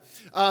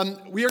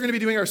We are going to be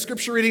doing our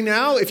scripture reading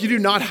now. If you do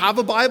not have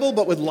a Bible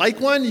but would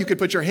like one, you could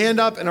put your hand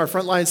up, and our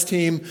Frontlines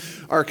team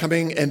are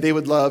coming, and they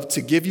would love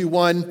to give you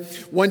one.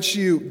 Once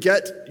you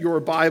get your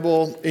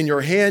Bible in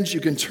your hands,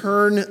 you can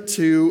turn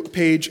to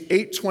page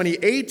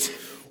 828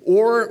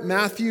 or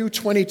Matthew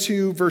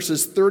 22,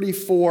 verses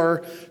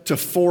 34 to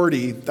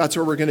 40. That's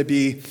where we're going to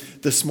be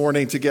this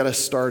morning to get us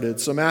started.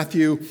 So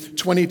Matthew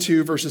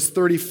 22, verses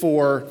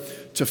 34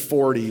 to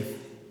 40.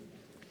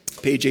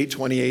 Page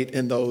 828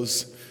 in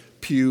those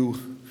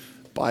Pew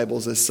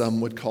Bibles, as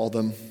some would call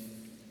them.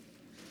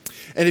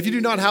 And if you do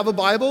not have a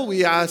Bible,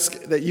 we ask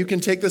that you can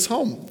take this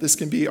home. This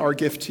can be our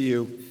gift to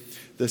you,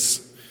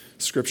 this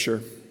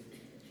scripture.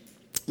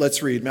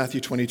 Let's read Matthew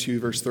 22,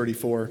 verse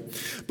 34.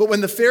 But when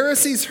the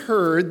Pharisees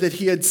heard that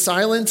he had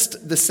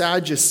silenced the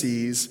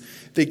Sadducees,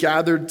 they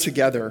gathered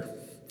together.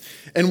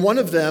 And one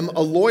of them,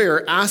 a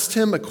lawyer, asked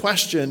him a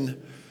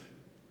question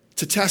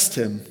to test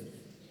him.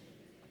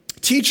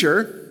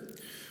 "Teacher,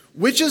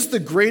 which is the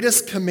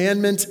greatest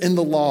commandment in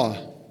the law?"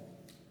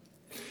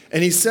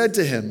 And he said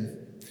to him,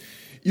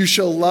 "You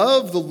shall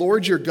love the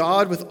Lord your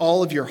God with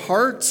all of your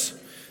heart,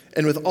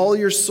 and with all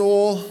your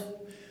soul,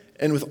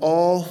 and with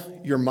all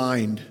your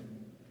mind.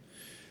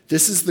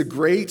 This is the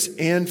great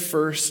and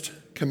first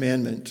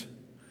commandment.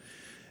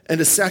 And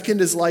a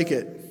second is like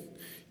it.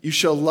 You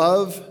shall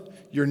love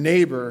your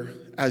neighbor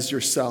as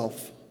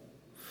yourself.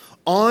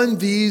 On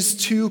these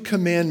two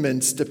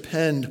commandments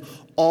depend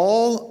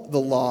all the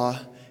law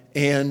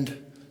and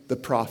the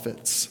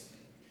prophets."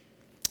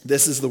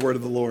 This is the word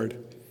of the Lord.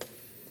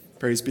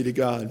 Praise be to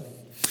God.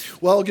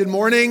 Well, good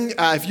morning.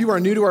 If you are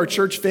new to our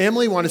church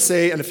family, I want to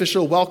say an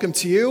official welcome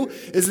to you.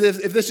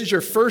 If this is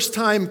your first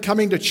time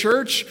coming to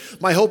church,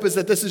 my hope is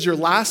that this is your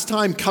last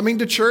time coming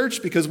to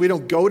church, because we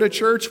don't go to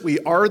church, we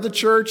are the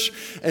church.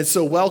 And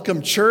so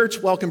welcome Church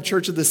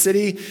of the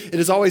City. It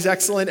is always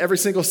excellent every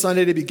single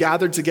Sunday to be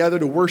gathered together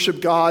to worship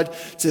God,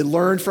 to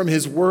learn from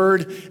His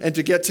Word, and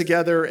to get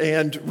together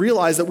and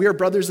realize that we are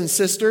brothers and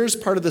sisters,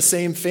 part of the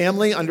same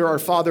family under our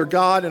Father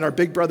God and our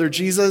big brother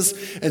Jesus.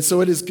 And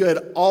so it is good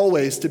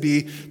always to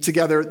be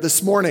together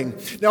this morning.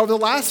 Now, over the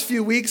last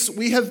few weeks,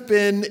 we have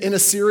been in a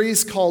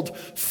series called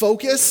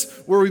Focus,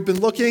 where we've been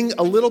looking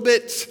a little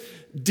bit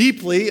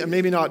deeply, and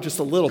maybe not just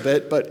a little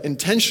bit, but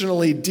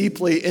intentionally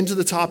deeply into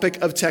the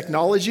topic of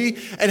technology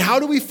and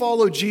how do we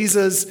follow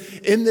Jesus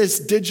in this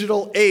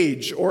digital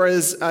age, or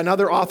as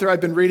another author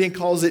I've been reading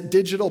calls it,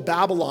 digital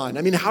Babylon.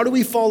 I mean, how do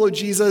we follow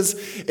Jesus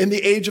in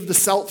the age of the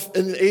cell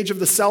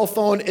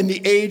phone, in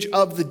the age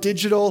of the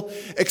digital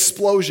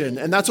explosion?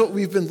 And that's what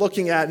we've been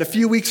looking at. And a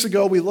few weeks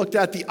ago, we looked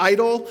at the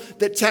idol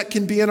that tech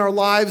can be in our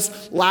lives.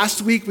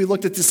 Last week, we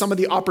looked at some of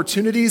the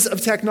opportunities of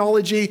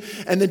technology.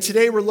 And then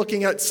today, we're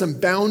looking at some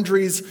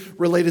boundaries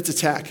related to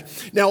tech.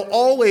 Now,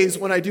 always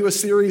when I do a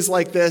series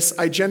like this,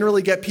 I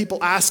generally get people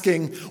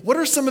asking, what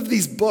are some of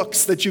these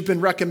books that you've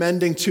been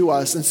recommending to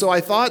us? And so I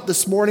thought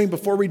this morning,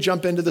 before we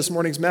jump into this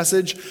morning's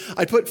message,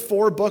 I put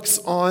 4 books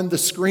on the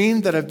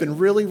screen that have been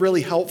really,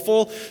 really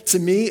helpful to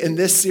me in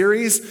this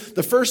series.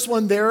 The first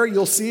one there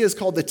you'll see is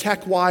called The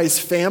Tech-Wise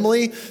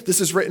Family. This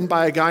is written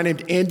by a guy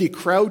named Andy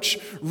Crouch.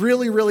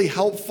 Really, really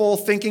helpful,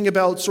 thinking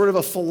about sort of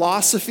a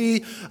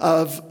philosophy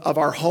of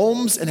our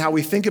homes and how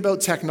we think about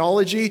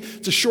technology.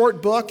 It's a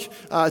short book.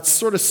 It's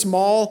sort of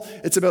small.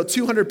 It's about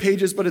 200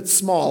 pages, but it's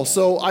small.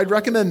 So I'd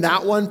recommend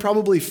that one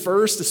probably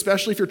first,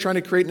 especially if you're trying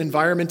to create an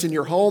environment in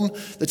your home,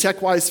 The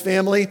Tech-Wise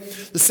Family.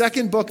 The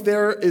second book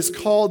there is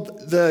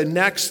called The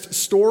Next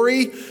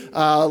Story,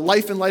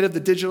 Life in Light of the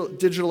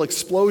Digital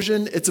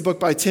Explosion. It's a book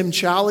by Tim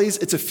Challies.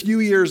 It's a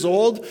few years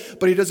old,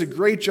 but he does a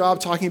great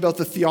job talking about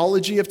the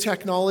theology of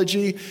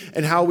technology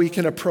and how we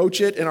can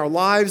approach it in our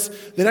lives.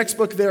 The next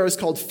book there is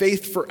called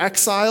Faith for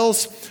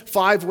Exiles,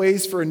 5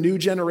 Ways for a New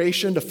Generation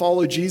to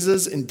Follow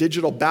Jesus in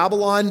Digital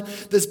Babylon.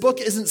 This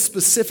book isn't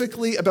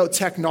specifically about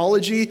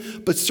technology,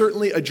 but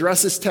certainly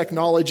addresses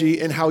technology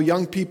and how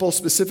young people,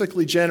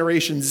 specifically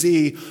Generation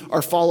Z,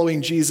 are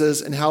following Jesus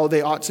and how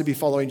they ought to be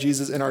following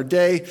Jesus in our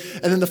day.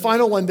 And then the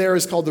final one there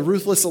is called The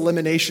Ruthless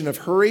Elimination of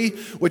Hurry,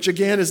 which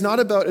again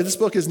this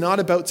book is not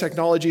about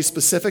technology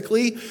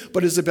specifically,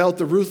 but is about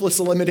the ruthless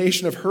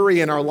elimination of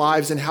hurry in our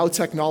lives and how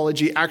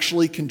technology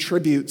actually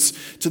contributes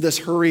to this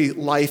hurry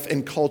life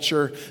and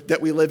culture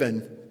that we live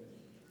in.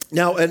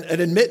 Now, an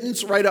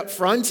admittance right up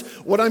front,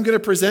 what I'm going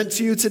to present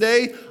to you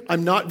today,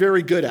 I'm not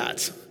very good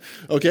at.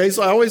 Okay,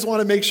 so I always want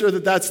to make sure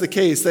that that's the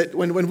case, that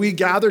when we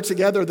gather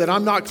together, that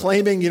I'm not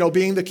claiming,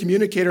 being the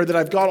communicator, that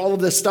I've got all of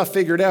this stuff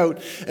figured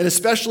out. And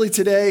especially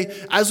today,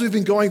 as we've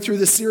been going through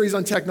this series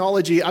on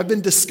technology, I've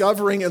been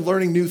discovering and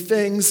learning new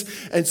things.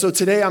 And so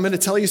today I'm going to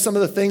tell you some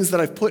of the things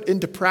that I've put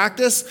into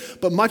practice,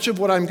 but much of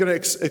what I'm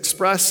going to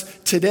express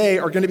today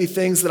are going to be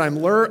things that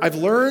I've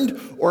learned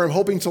or I'm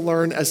hoping to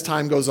learn as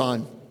time goes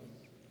on.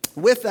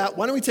 With that,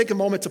 why don't we take a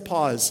moment to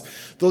pause?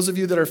 Those of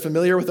you that are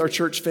familiar with our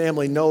church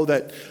family know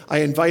that I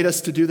invite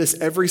us to do this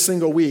every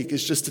single week,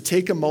 is just to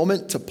take a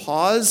moment to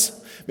pause.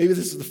 Maybe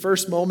this is the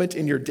first moment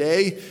in your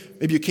day.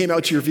 Maybe you came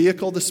out to your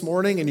vehicle this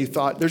morning and you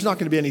thought, there's not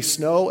going to be any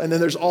snow, and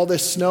then there's all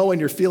this snow and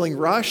you're feeling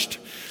rushed.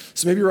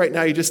 So maybe right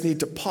now you just need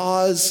to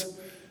pause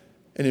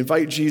and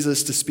invite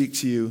Jesus to speak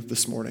to you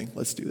this morning.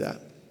 Let's do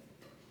that.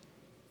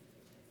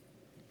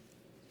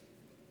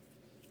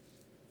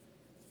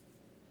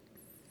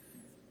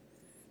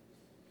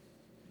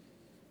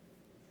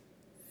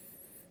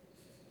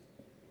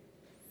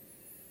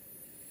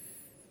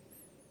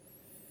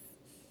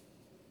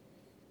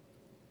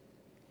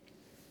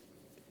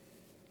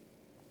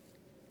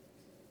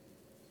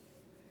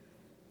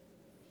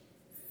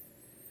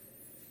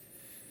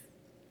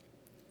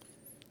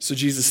 So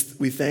Jesus,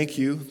 we thank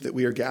you that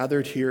we are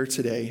gathered here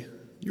today,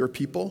 your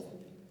people,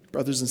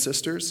 brothers and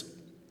sisters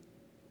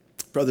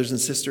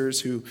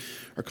who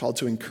are called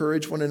to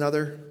encourage one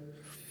another,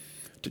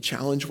 to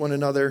challenge one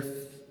another,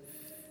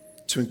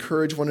 to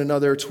encourage one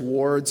another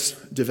towards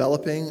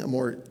developing a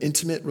more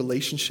intimate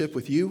relationship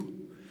with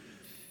you.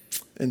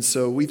 And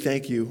so we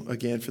thank you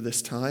again for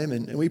this time,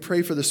 and we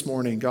pray for this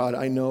morning. God,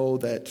 I know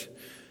that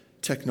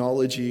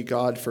technology,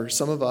 God, for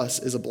some of us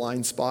is a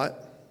blind spot.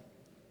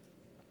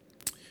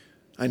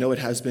 I know it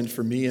has been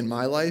for me in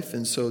my life,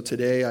 and so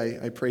today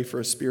I pray for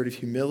a spirit of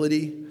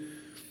humility,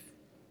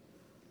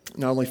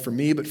 not only for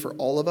me, but for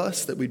all of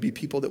us, that we'd be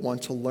people that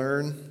want to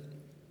learn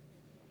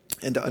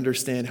and to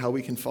understand how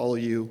we can follow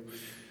you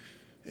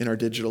in our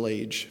digital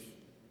age,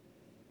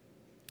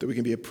 that we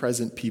can be a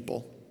present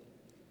people.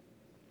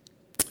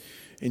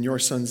 In your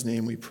Son's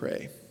name we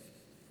pray.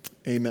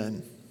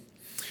 Amen.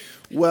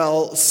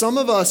 Well, some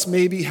of us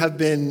maybe have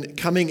been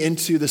coming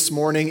into this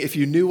morning, if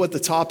you knew what the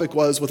topic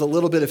was, with a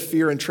little bit of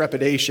fear and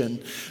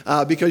trepidation,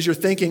 because you're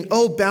thinking,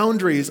 oh,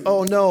 boundaries.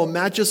 Oh, no,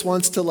 Matt just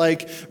wants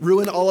to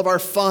ruin all of our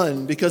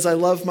fun because I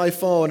love my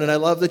phone and I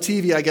love the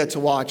TV I get to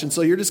watch. And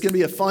so you're just going to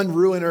be a fun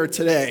ruiner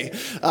today.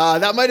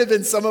 That might have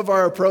been some of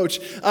our approach.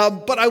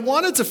 But I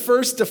wanted to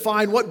first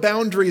define what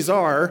boundaries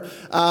are,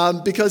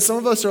 because some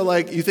of us are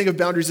you think of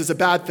boundaries as a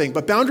bad thing,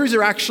 but boundaries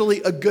are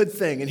actually a good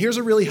thing. And here's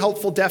a really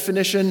helpful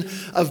definition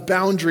of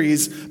boundaries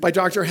by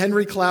Dr.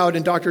 Henry Cloud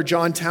and Dr.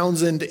 John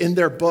Townsend in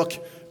their book,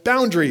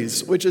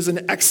 Boundaries, which is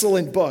an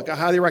excellent book. I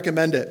highly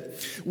recommend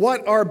it.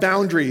 What are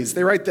boundaries?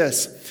 They write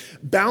this: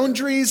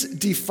 boundaries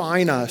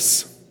define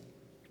us.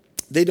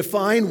 They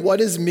define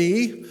what is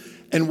me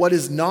and what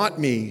is not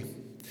me.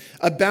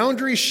 A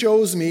boundary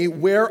shows me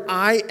where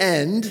I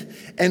end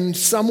and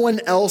someone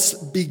else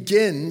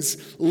begins,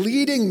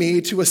 leading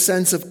me to a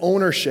sense of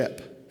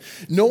ownership.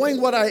 Knowing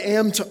what I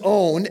am to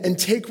own and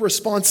take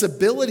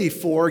responsibility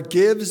for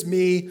gives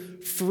me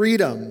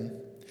freedom.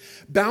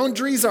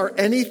 Boundaries are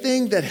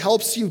anything that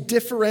helps you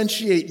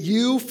differentiate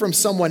you from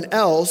someone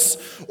else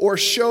or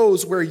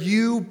shows where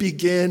you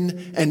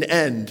begin and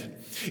end.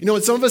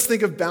 When some of us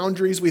think of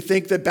boundaries, we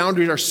think that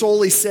boundaries are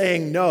solely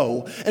saying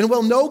no. And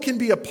while no can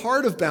be a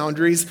part of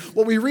boundaries,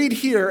 what we read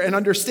here and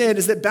understand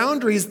is that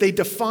boundaries, they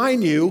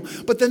define you,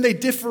 but then they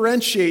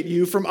differentiate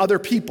you from other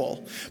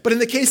people. But in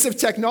the case of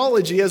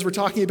technology, as we're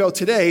talking about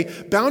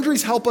today,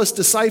 boundaries help us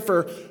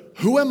decipher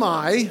who am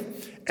I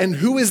and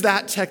who is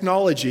that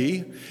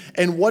technology,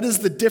 and what is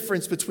the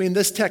difference between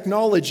this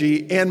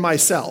technology and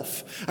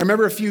myself. I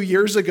remember a few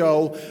years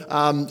ago,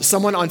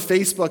 someone on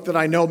Facebook that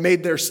I know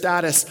made their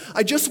status,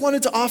 I just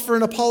wanted to offer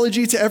an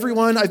apology to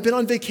everyone. I've been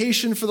on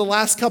vacation for the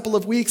last couple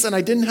of weeks and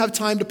I didn't have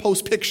time to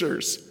post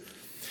pictures.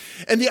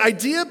 And the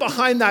idea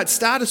behind that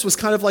status was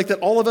kind of that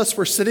all of us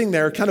were sitting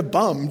there kind of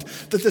bummed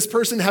that this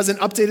person hasn't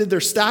updated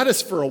their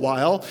status for a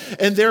while,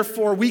 and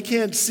therefore we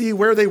can't see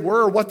where they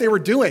were or what they were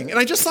doing. And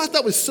I just thought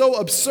that was so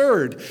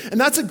absurd. And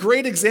that's a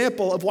great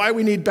example of why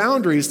we need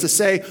boundaries, to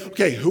say,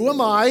 okay, who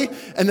am I?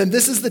 And then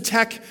this is the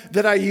tech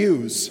that I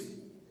use.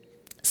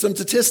 Some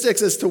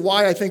statistics as to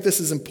why I think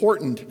this is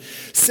important.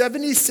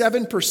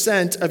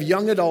 77% of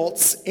young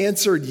adults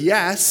answered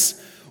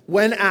yes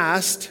when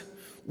asked,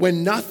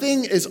 when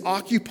nothing is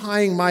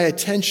occupying my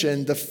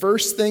attention, the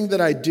first thing that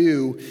I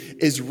do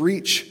is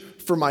reach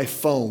for my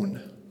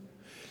phone.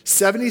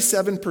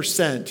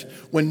 77%.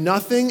 When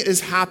nothing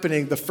is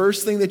happening, the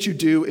first thing that you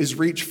do is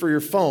reach for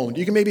your phone.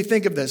 You can maybe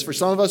think of this. For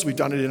some of us, we've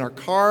done it in our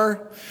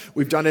car.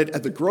 We've done it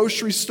at the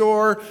grocery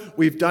store.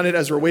 We've done it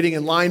as we're waiting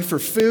in line for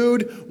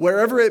food.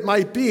 Wherever it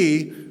might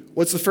be,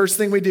 what's the first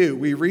thing we do?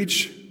 We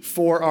reach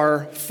for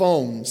our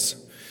phones.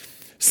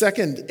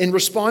 Second, in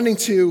responding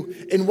to,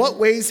 in what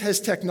ways has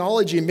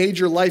technology made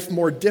your life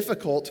more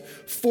difficult,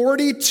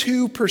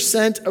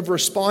 42% of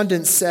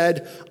respondents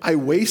said, I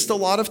waste a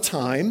lot of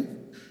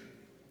time,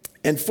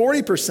 and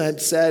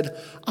 40%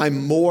 said,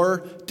 I'm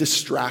more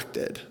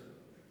distracted.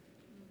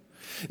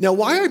 Now,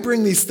 why I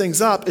bring these things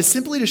up is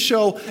simply to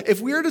show, if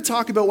we are to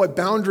talk about what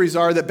boundaries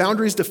are, that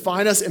boundaries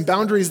define us, and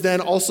boundaries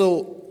then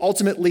also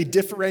ultimately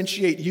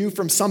differentiate you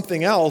from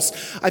something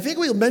else, I think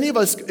many of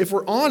us, if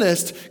we're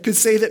honest, could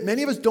say that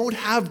many of us don't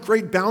have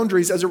great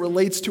boundaries as it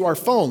relates to our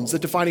phones,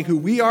 that defining who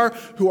we are,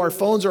 who our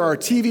phones or our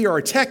TV or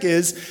our tech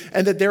is,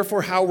 and that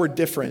therefore how we're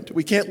different.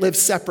 We can't live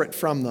separate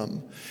from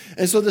them.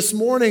 And so this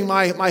morning,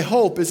 my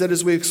hope is that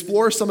as we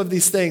explore some of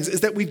these things,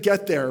 is that we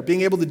get there,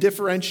 being able to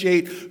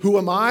differentiate who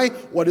am I,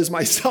 what is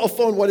my cell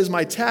phone, what is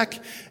my tech,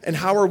 and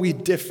how are we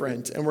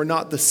different, and we're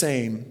not the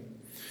same.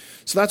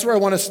 So that's where I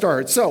want to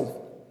start. So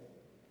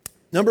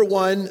Number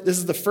one, this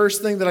is the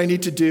first thing that I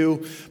need to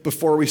do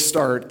before we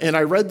start. And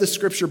I read the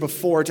scripture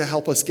before to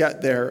help us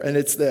get there, and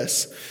it's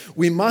this.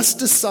 We must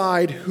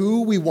decide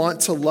who we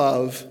want to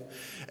love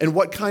and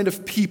what kind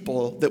of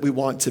people that we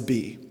want to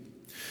be.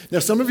 Now,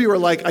 some of you are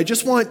like, I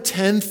just want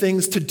 10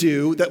 things to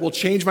do that will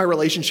change my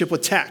relationship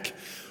with tech.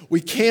 We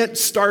can't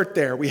start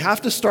there. We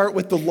have to start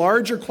with the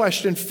larger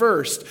question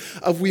first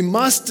of we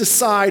must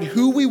decide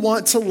who we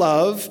want to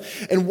love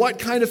and what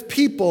kind of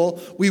people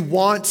we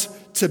want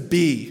to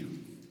be.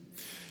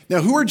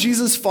 Now, who are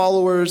Jesus'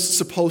 followers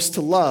supposed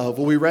to love?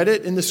 Well, we read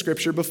it in the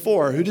scripture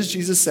before. Who does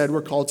Jesus said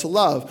we're called to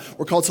love?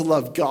 We're called to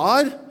love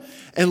God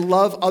and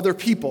love other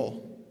people.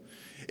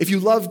 If you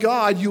love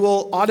God, you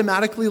will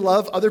automatically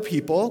love other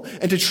people.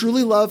 And to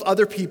truly love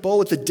other people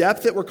with the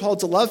depth that we're called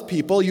to love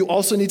people, you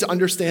also need to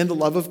understand the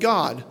love of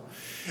God.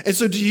 And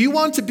so do you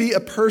want to be a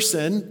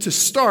person, to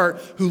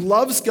start, who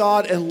loves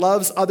God and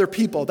loves other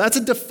people? That's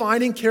a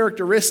defining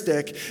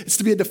characteristic. It's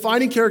to be a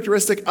defining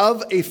characteristic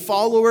of a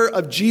follower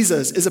of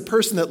Jesus, is a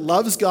person that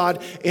loves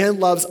God and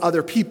loves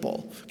other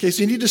people. Okay,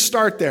 so you need to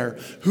start there.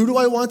 Who do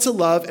I want to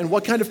love and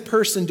what kind of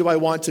person do I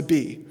want to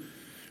be?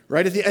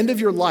 Right? At the end of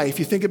your life,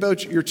 you think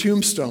about your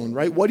tombstone,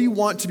 right? What do you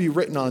want to be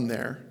written on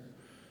there?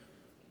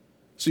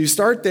 So you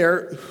start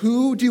there.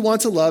 Who do you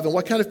want to love and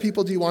what kind of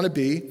people do you want to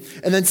be?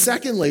 And then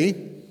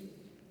secondly,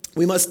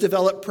 we must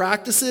develop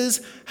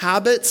practices,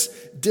 habits,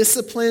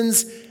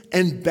 disciplines,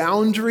 and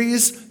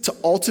boundaries to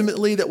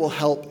ultimately that will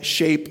help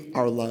shape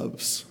our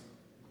loves.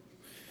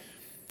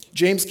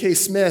 James K.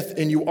 Smith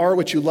in You Are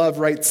What You Love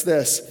writes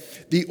this: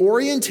 the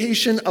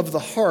orientation of the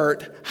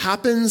heart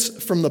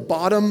happens from the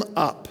bottom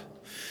up.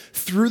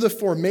 Through the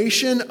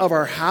formation of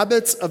our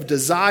habits of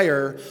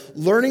desire,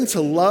 learning to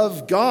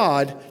love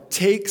God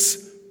takes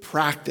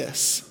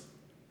practice.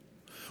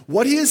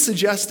 What he is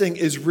suggesting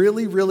is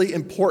really, really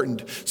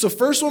important. So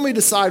first, when we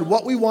decide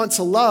what we want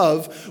to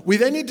love, we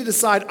then need to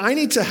decide, I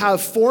need to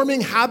have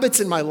forming habits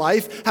in my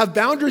life, have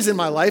boundaries in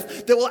my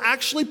life that will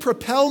actually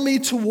propel me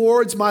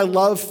towards my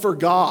love for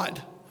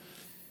God.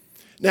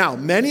 Now,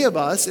 many of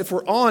us, if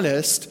we're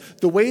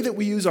honest, the way that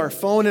we use our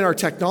phone and our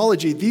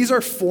technology, these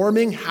are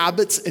forming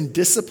habits and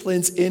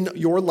disciplines in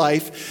your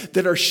life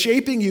that are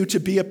shaping you to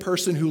be a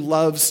person who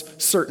loves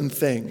certain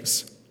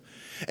things.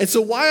 And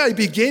so why I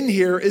begin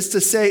here is to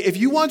say, if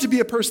you want to be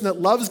a person that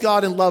loves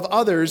God and love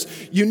others,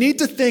 you need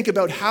to think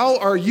about how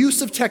our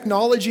use of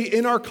technology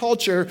in our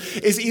culture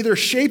is either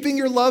shaping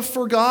your love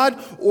for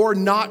God or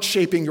not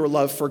shaping your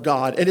love for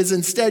God. It is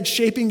instead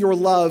shaping your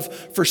love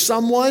for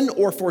someone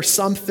or for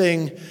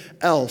something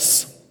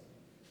else.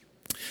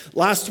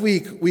 Last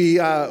week, we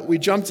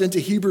jumped into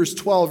Hebrews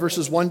 12,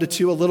 verses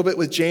 1-2, a little bit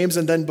with James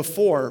and then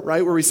before,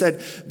 right, where we said,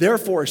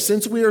 therefore,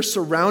 since we are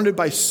surrounded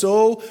by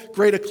so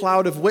great a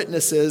cloud of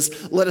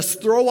witnesses, let us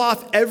throw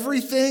off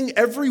everything,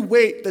 every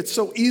weight that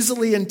so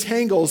easily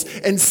entangles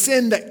and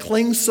sin that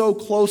clings so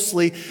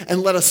closely,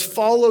 and let us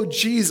follow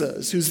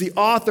Jesus, who's the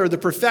author, the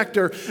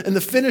perfecter, and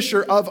the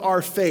finisher of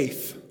our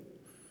faith.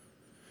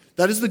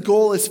 That is the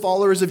goal as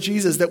followers of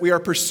Jesus, that we are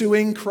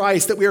pursuing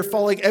Christ, that we are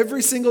falling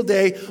every single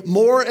day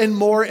more and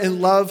more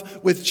in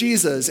love with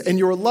Jesus. And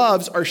your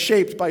loves are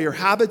shaped by your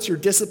habits, your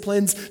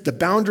disciplines, the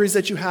boundaries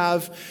that you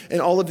have,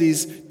 and all of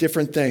these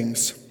different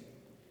things.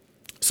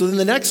 So then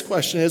the next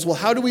question is, well,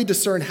 how do we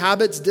discern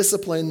habits,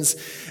 disciplines,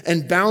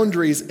 and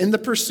boundaries in the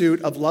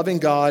pursuit of loving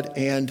God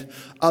and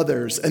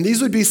others? And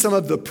these would be some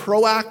of the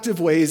proactive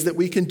ways that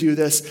we can do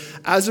this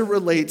as it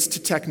relates to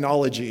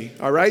technology,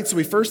 all right? So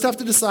we first have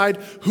to decide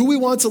who we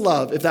want to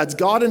love. If that's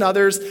God and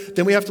others,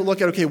 then we have to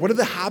look at, okay, what are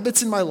the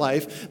habits in my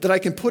life that I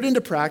can put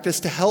into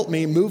practice to help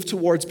me move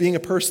towards being a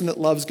person that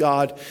loves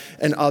God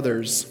and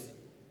others?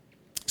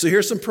 So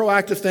here's some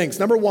proactive things.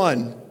 Number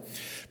one,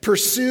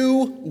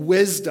 pursue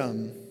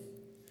wisdom.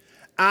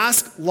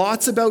 Ask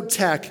lots about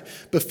tech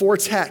before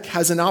tech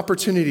has an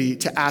opportunity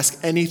to ask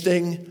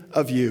anything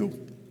of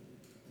you.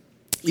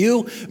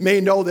 You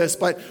may know this,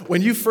 but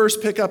when you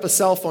first pick up a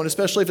cell phone,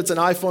 especially if it's an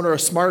iPhone or a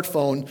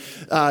smartphone,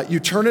 you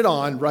turn it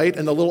on, right?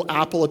 And the little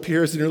apple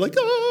appears and you're like,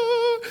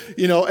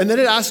 and then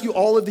it asks you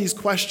all of these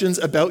questions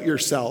about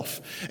yourself.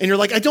 And you're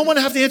like, I don't want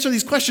to have to answer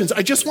these questions.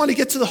 I just want to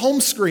get to the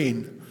home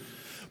screen.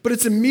 But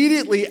it's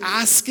immediately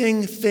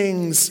asking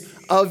things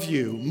of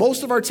you.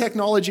 Most of our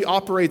technology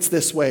operates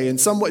this way. And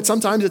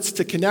sometimes it's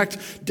to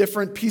connect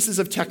different pieces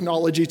of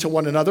technology to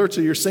one another,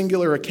 to your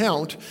singular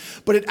account.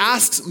 But it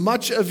asks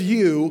much of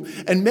you,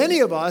 and many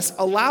of us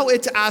allow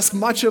it to ask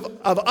much of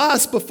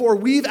us before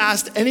we've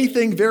asked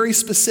anything very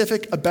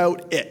specific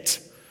about it.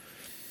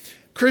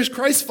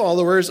 Christ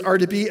followers are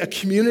to be a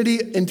community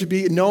and to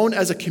be known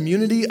as a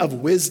community of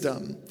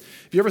wisdom.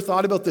 Have you ever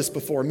thought about this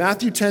before?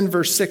 Matthew 10,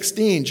 verse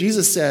 16,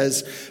 Jesus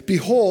says,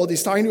 behold,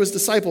 he's talking to his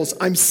disciples,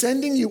 I'm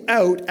sending you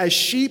out as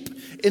sheep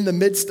in the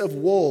midst of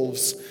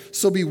wolves.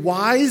 So be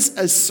wise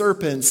as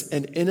serpents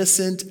and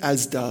innocent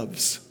as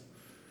doves.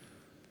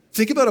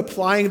 Think about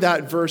applying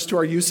that verse to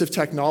our use of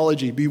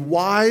technology. Be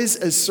wise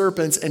as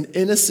serpents and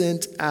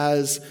innocent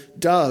as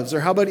doves. Or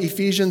how about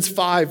Ephesians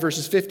 5,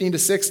 verses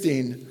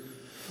 15-16?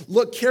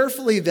 Look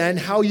carefully then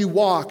how you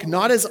walk,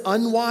 not as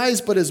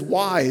unwise, but as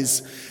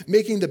wise,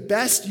 making the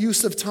best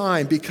use of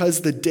time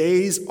because the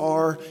days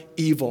are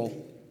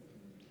evil.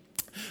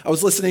 I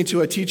was listening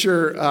to a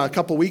teacher a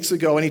couple weeks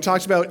ago, and he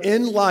talked about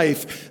in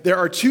life, there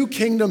are two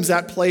kingdoms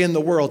at play in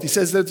the world. He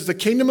says there's the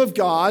kingdom of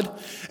God,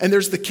 and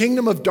there's the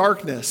kingdom of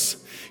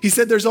darkness. He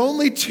said there's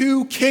only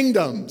two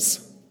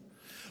kingdoms,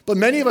 but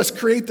many of us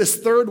create this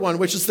third one,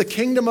 which is the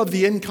kingdom of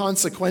the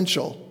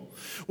inconsequential,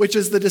 which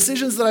is the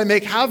decisions that I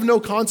make have no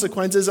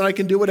consequences, and I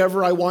can do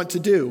whatever I want to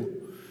do.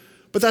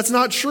 But that's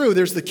not true.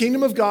 There's the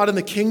kingdom of God and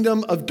the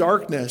kingdom of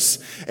darkness.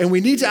 And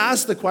we need to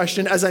ask the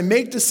question, as I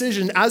make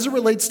decisions as it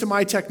relates to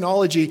my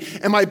technology,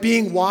 am I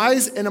being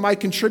wise and am I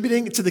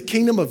contributing to the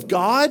kingdom of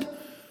God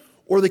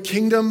or the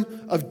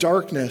kingdom of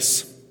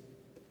darkness?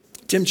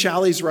 Tim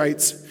Challies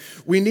writes,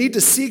 we need to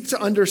seek to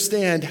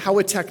understand how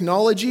a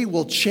technology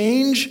will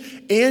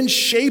change and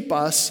shape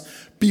us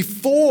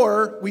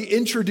before we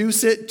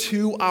introduce it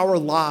to our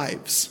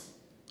lives.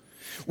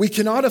 We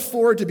cannot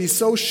afford to be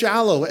so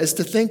shallow as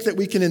to think that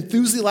we can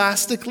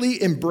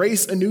enthusiastically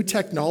embrace a new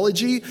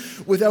technology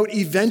without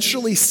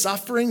eventually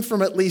suffering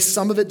from at least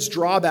some of its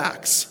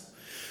drawbacks.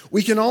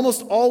 We can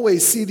almost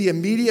always see the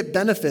immediate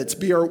benefits,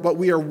 but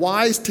we are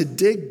wise to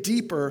dig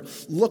deeper,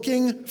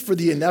 looking for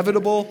the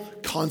inevitable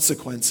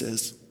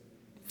consequences.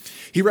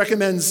 He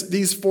recommends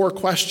these 4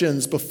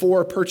 questions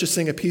before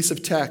purchasing a piece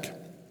of tech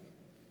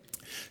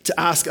to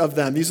ask of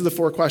them. These are the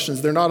 4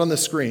 questions. They're not on the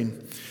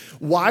screen.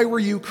 Why were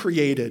you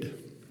created?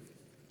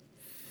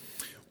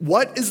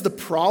 What is the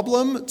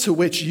problem to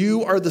which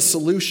you are the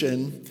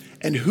solution,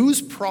 and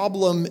whose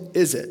problem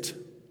is it?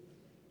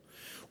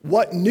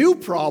 What new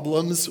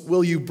problems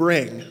will you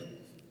bring?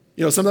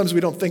 You know, sometimes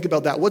we don't think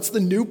about that. What's the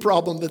new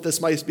problem that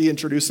this might be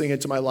introducing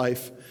into my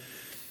life?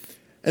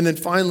 And then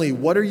finally,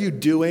 what are you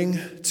doing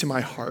to my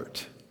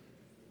heart?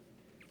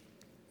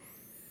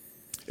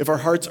 If our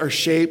hearts are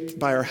shaped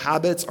by our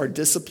habits, our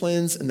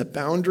disciplines, and the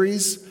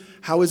boundaries,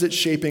 how is it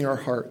shaping our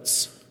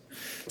hearts?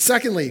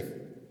 Secondly,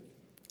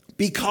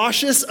 be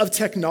cautious of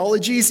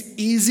technology's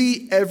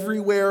easy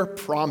everywhere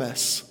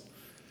promise.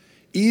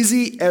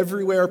 Easy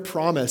everywhere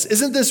promise.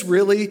 Isn't this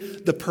really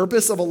the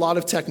purpose of a lot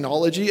of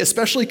technology,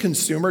 especially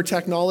consumer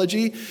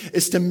technology,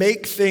 is to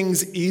make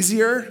things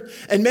easier?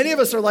 And many of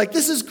us are like,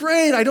 this is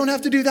great. I don't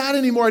have to do that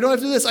anymore. I don't have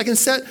to do this. I can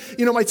set,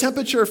 my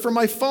temperature from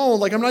my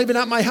phone. Like I'm not even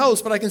at my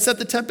house, but I can set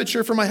the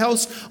temperature for my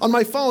house on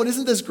my phone.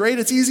 Isn't this great?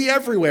 It's easy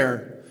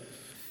everywhere.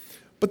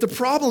 But the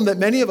problem that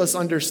many of us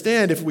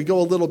understand, if we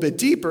go a little bit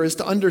deeper, is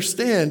to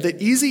understand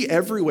that easy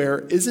everywhere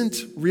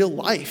isn't real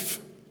life.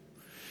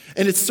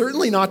 And it's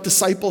certainly not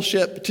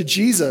discipleship to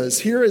Jesus.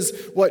 Here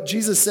is what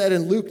Jesus said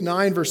in Luke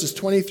 9, verses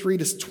 23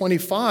 to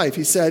 25.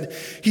 He said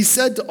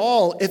to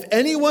all, if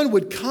anyone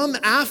would come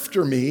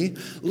after me,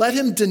 let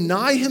him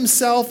deny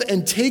himself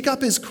and take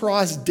up his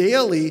cross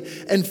daily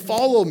and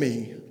follow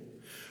me.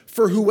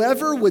 For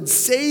whoever would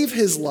save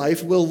his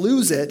life will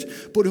lose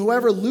it, but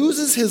whoever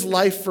loses his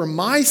life for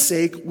my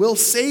sake will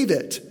save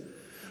it.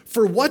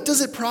 For what does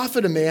it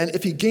profit a man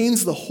if he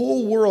gains the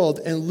whole world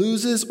and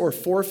loses or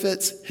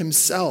forfeits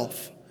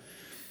himself?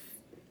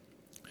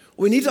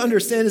 What we need to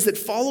understand is that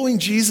following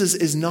Jesus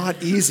is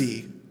not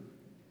easy.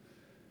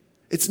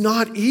 It's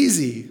not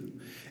easy.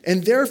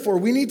 And therefore,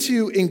 we need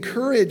to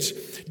encourage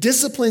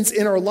disciplines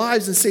in our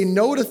lives and say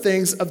no to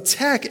things of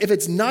tech if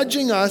it's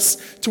nudging us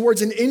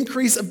towards an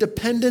increase of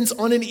dependence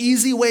on an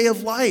easy way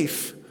of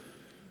life.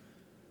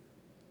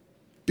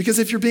 Because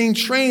if you're being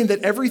trained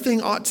that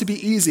everything ought to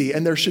be easy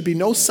and there should be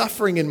no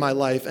suffering in my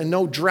life and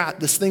no drat,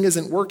 this thing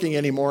isn't working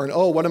anymore, and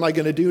what am I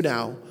going to do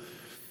now?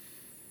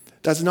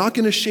 That's not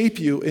going to shape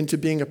you into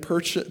being a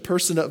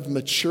person of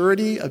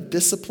maturity, of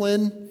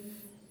discipline,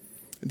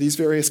 these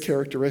various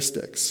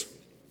characteristics.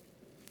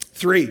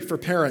 3, for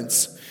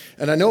parents.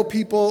 And I know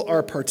people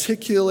are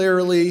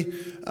particularly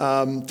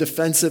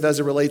defensive as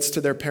it relates to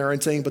their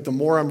parenting, but the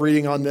more I'm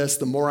reading on this,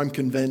 the more I'm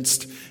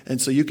convinced.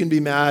 And so you can be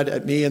mad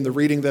at me and the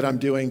reading that I'm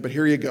doing, but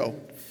here you go.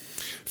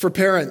 For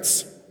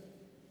parents,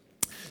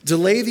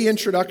 delay the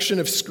introduction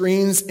of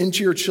screens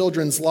into your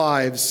children's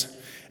lives.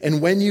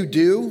 And when you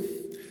do,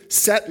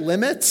 set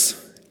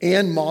limits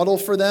and model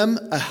for them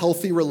a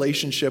healthy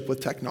relationship with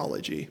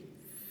technology.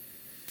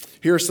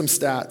 Here are some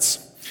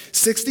stats.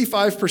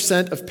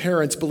 65% of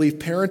parents believe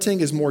parenting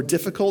is more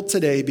difficult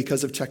today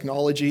because of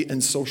technology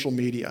and social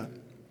media.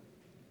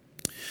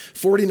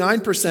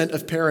 49%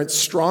 of parents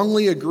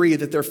strongly agree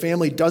that their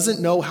family doesn't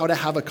know how to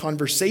have a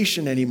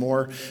conversation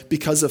anymore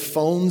because of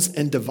phones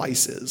and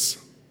devices.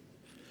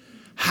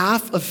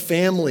 Half of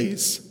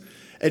families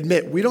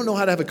admit we don't know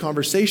how to have a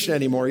conversation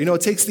anymore.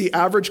 It takes the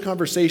average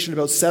conversation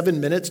about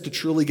 7 minutes to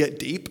truly get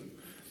deep.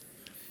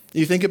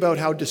 You think about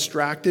how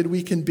distracted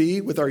we can be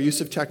with our use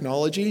of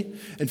technology,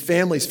 and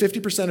families,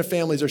 50% of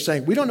families are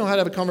saying, we don't know how to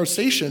have a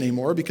conversation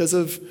anymore because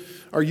of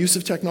our use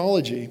of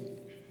technology.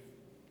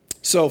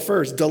 So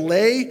first,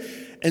 delay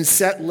and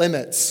set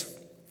limits.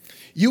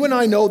 You and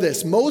I know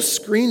this. Most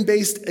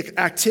screen-based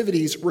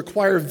activities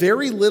require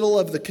very little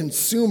of the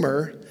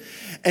consumer,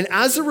 and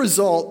as a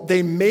result,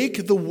 they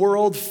make the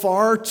world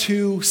far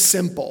too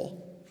simple.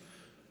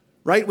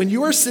 right? When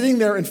you are sitting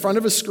there in front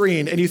of a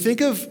screen and you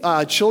think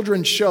of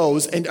children's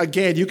shows, and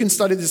again, you can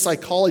study the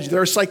psychology.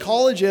 There are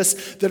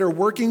psychologists that are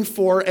working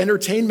for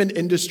entertainment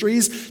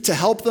industries to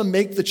help them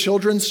make the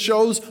children's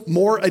shows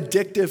more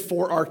addictive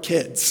for our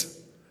kids.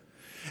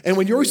 And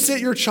when you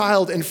sit your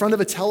child in front of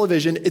a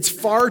television, it's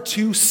far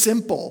too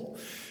simple.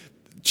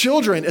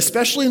 Children,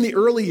 especially in the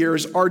early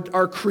years,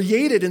 are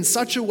created in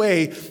such a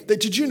way that,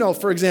 did you know,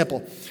 for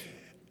example,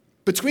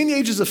 between the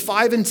ages of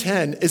 5 and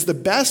 10 is the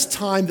best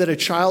time that a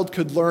child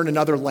could learn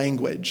another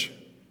language.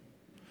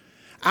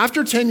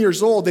 After 10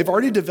 years old, they've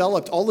already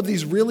developed all of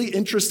these really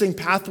interesting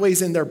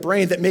pathways in their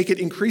brain that make it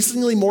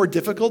increasingly more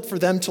difficult for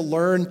them to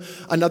learn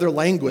another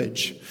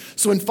language.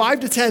 So in 5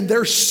 to 10,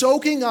 they're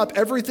soaking up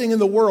everything in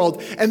the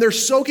world, and they're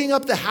soaking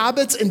up the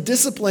habits and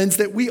disciplines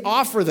that we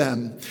offer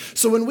them.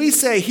 So when we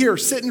say, here,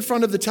 sit in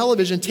front of the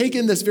television, take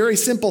in this very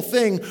simple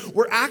thing,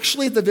 we're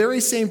actually at the very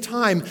same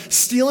time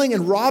stealing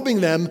and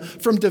robbing them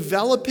from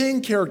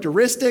developing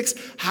characteristics,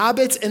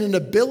 habits, and an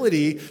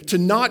ability to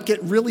not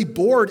get really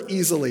bored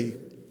easily.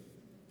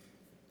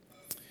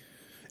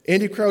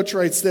 Andy Crouch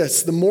writes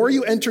this: the more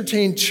you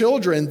entertain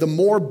children, the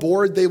more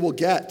bored they will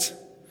get.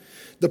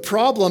 The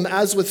problem,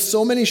 as with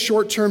so many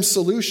short-term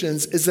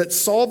solutions, is that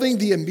solving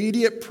the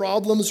immediate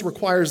problems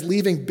requires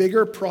leaving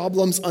bigger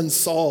problems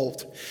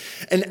unsolved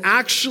and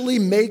actually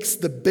makes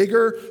the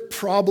bigger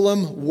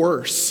problem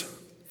worse.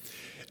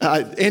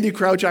 Andy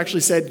Crouch actually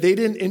said they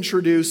didn't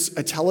introduce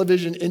a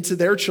television into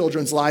their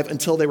children's life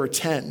until they were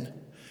 10. And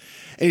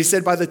he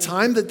said by the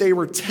time that they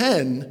were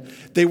 10,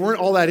 they weren't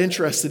all that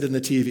interested in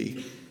the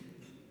TV.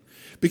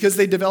 Because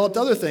they developed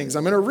other things.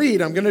 I'm going to read,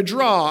 I'm going to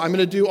draw, I'm going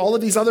to do all of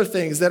these other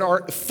things that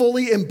are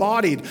fully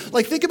embodied.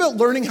 Like, think about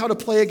learning how to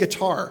play a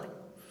guitar,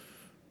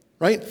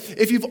 right?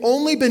 If you've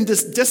only been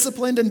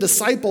disciplined and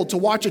discipled to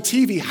watch a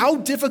TV, how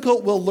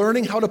difficult will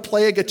learning how to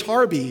play a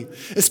guitar be?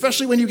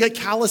 Especially when you get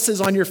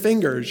calluses on your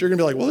fingers. You're going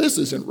to be like, well, this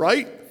isn't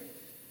right.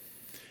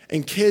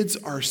 And kids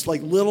are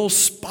like little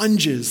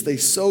sponges. They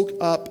soak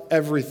up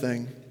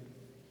everything.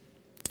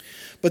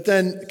 But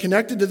then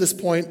connected to this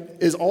point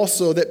is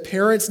also that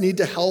parents need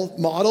to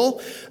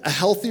model a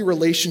healthy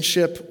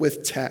relationship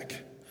with tech.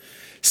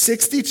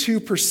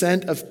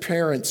 62% of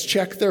parents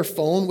check their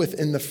phone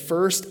within the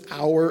first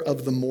hour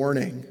of the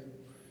morning.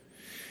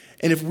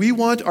 And if we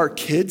want our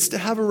kids to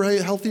have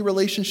a healthy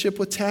relationship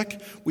with tech,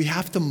 we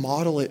have to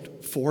model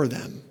it for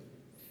them.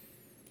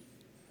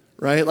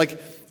 Right? Like,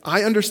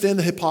 I understand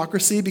the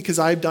hypocrisy because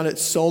I've done it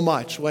so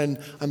much when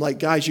I'm like,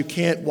 guys, you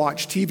can't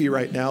watch TV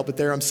right now, but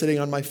there I'm sitting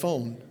on my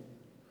phone.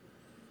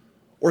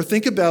 Or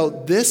think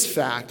about this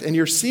fact, and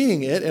you're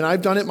seeing it, and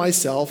I've done it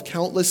myself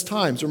countless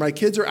times, where my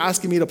kids are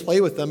asking me to play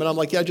with them, and I'm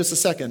like, yeah, just a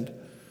second.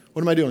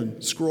 What am I doing?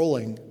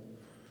 Scrolling.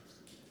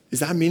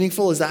 Is that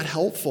meaningful? Is that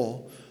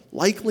helpful?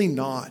 Likely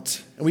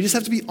not. And we just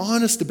have to be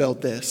honest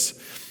about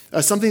this.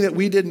 Something that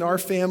we did in our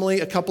family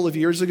a couple of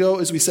years ago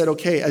is we said,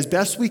 okay, as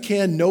best we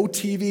can, no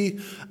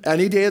TV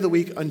any day of the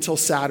week until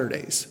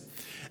Saturdays.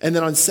 And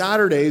then on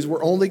Saturdays,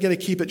 we're only going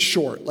to keep it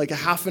short, like a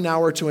half an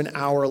hour to an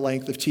hour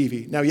length of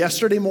TV. Now,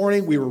 yesterday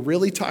morning, we were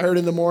really tired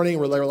in the morning.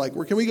 We're like,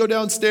 can we go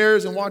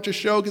downstairs and watch a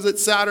show because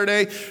it's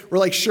Saturday? We're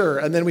like, sure.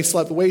 And then we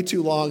slept way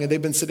too long, and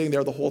they've been sitting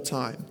there the whole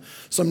time.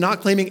 So I'm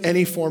not claiming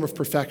any form of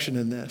perfection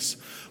in this.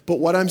 But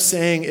what I'm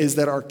saying is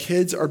that our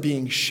kids are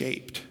being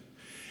shaped.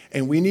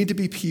 And we need to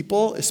be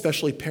people,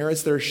 especially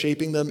parents, that are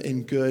shaping them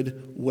in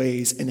good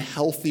ways, in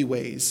healthy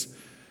ways.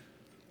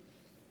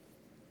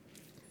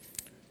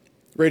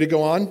 Ready to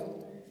go on?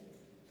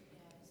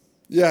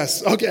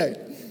 Yes, okay.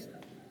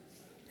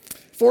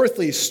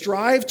 Fourthly,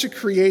 strive to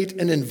create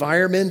an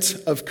environment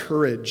of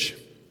courage.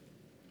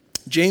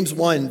 James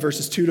 1,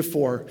 verses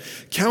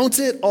 2-4. Count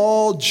it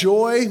all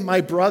joy,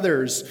 my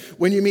brothers,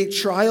 when you meet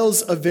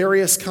trials of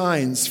various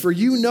kinds, for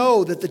you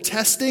know that the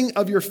testing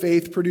of your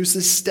faith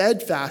produces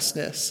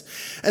steadfastness.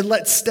 And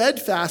let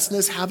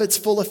steadfastness have its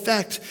full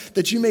effect,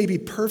 that you may be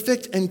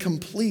perfect and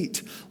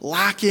complete,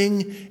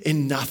 lacking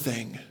in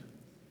nothing.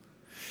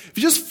 If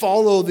you just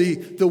follow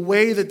the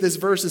way that this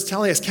verse is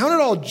telling us, count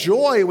it all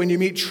joy when you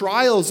meet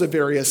trials of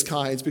various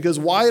kinds, because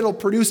why? It'll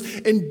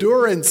produce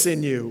endurance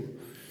in you.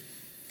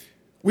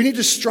 We need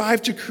to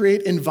strive to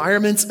create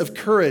environments of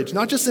courage,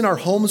 not just in our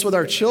homes with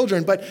our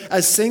children, but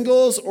as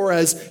singles or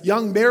as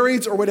young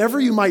marrieds or whatever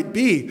you might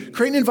be.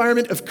 Create an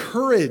environment of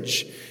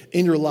courage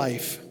in your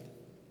life.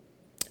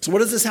 So what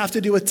does this have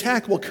to do with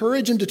tech? Well,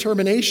 courage and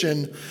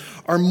determination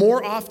are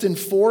more often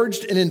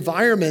forged in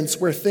environments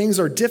where things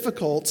are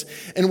difficult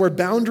and where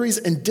boundaries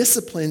and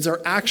disciplines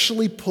are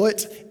actually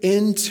put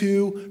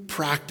into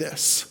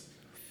practice.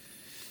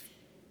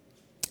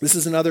 This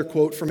is another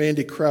quote from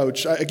Andy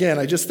Crouch. Again,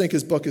 I just think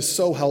his book is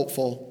so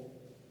helpful.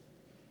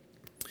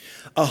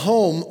 A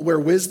home where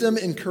wisdom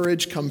and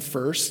courage come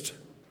first,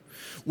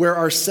 where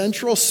our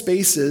central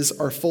spaces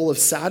are full of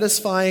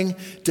satisfying,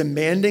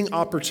 demanding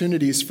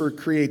opportunities for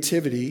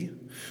creativity,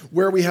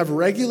 where we have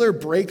regular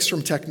breaks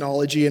from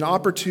technology and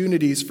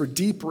opportunities for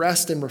deep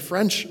rest and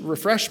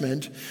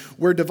refreshment,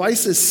 where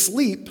devices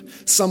sleep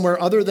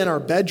somewhere other than our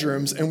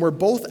bedrooms, and where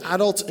both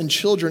adults and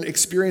children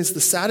experience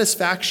the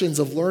satisfactions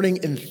of learning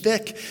in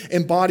thick,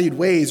 embodied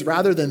ways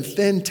rather than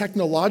thin,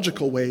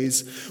 technological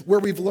ways, where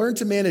we've learned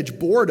to manage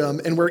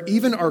boredom, and where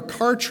even our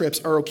car trips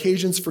are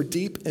occasions for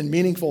deep and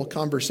meaningful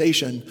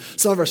conversation.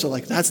 Some of us are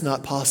like, that's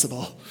not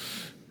possible.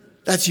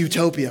 That's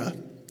utopia.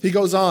 He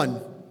goes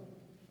on.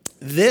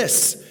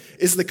 This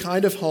is the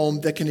kind of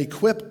home that can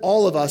equip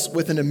all of us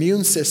with an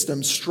immune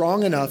system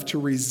strong enough to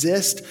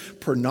resist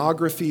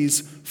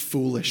pornography's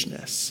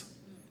foolishness.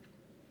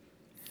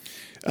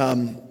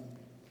 A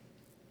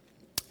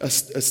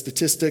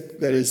statistic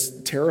that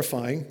is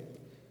terrifying.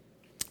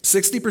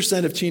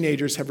 60% of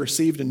teenagers have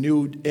received a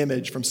nude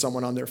image from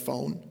someone on their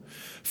phone.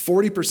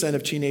 40%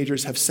 of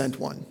teenagers have sent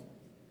one.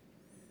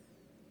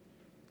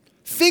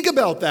 Think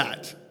about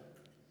that.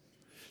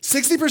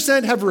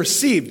 60% have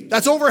received.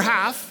 That's over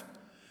half.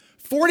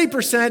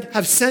 40%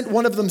 have sent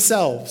one of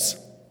themselves.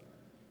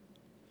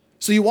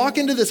 So you walk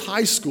into this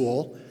high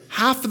school,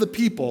 half of the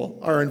people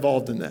are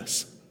involved in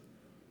this.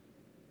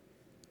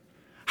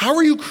 How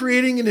are you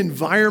creating an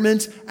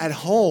environment at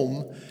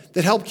home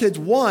that help kids,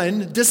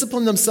 one,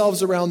 discipline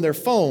themselves around their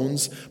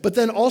phones, but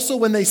then also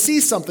when they see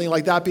something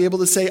like that, be able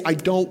to say, I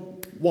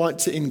don't want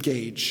to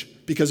engage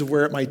because of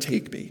where it might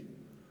take me?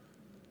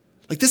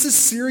 Like, this is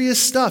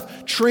serious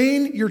stuff.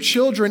 Train your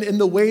children in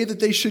the way that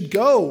they should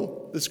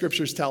go, the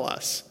scriptures tell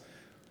us.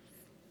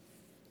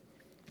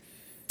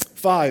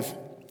 5,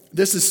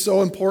 this is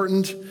so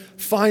important.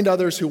 Find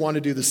others who want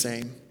to do the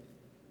same.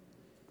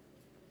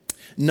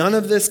 None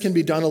of this can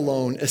be done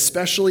alone,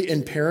 especially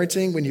in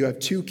parenting when you have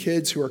 2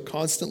 kids who are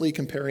constantly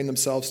comparing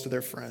themselves to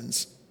their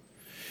friends.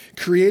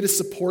 Create a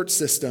support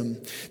system.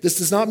 This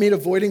does not mean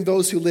avoiding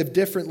those who live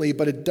differently,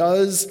 but it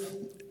does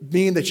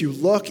mean that you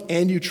look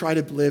and you try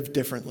to live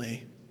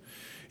differently.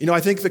 You know, I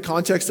think the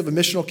context of a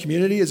missional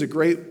community is a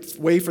great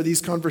way for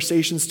these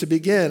conversations to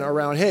begin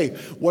around, hey,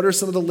 what are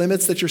some of the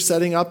limits that you're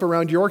setting up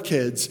around your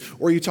kids?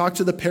 Or you talk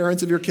to the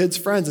parents of your kids'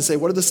 friends and say,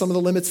 what are some of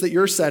the limits that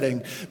you're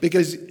setting?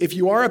 Because if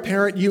you are a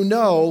parent, you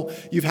know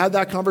you've had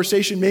that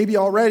conversation maybe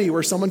already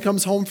where someone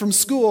comes home from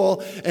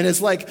school and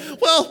is like,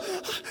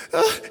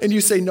 and you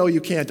say, no,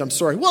 you can't, I'm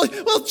sorry. Well,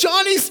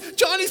 Johnny's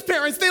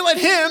parents, they let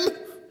him.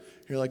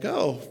 You're like,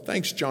 oh,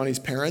 thanks, Johnny's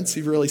parents.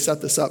 He really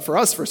set this up for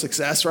us for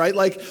success, right?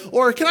 Like,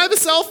 or can I have a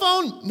cell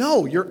phone?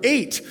 No, you're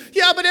 8.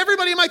 Yeah, but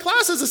everybody in my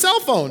class has a cell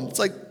phone. It's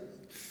like,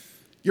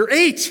 you're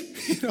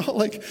 8. You know,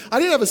 like, I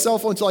didn't have a cell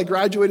phone until I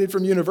graduated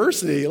from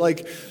university.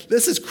 Like,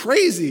 this is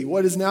crazy.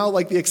 What is now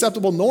like the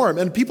acceptable norm?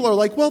 And people are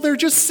like, well, they're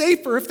just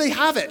safer if they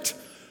have it.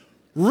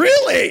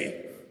 Really?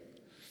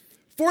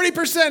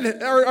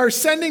 40% are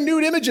sending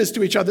nude images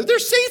to each other. They're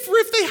safer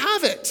if they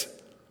have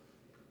it.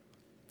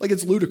 Like,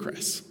 it's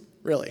ludicrous,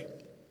 really.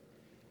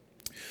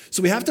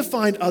 So we have to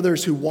find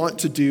others who want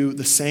to do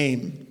the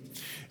same.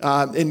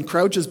 In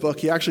Crouch's book,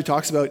 he actually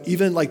talks about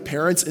even like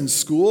parents in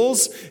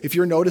schools. If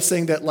you're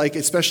noticing that, like,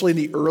 especially in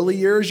the early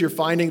years, you're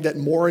finding that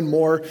more and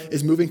more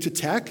is moving to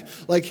tech.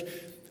 Like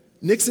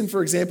Nixon,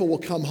 for example, will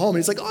come home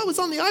and he's like, oh, I was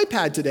on the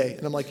iPad today.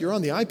 And I'm like, you're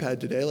on the iPad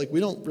today? Like, we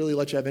don't really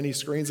let you have any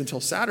screens until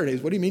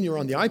Saturdays. What do you mean you're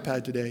on the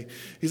iPad today?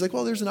 He's like,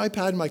 well, there's an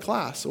iPad in my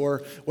class.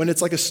 Or when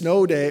it's like a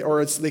snow day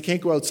or they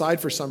can't go outside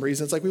for some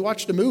reason, it's like we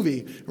watched a movie.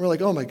 And we're like,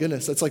 oh my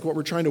goodness, that's like what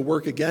we're trying to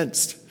work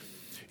against.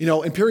 You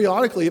know, and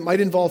periodically it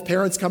might involve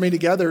parents coming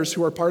together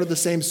who are part of the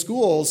same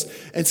schools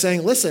and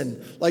saying,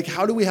 listen, like,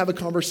 how do we have a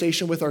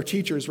conversation with our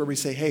teachers where we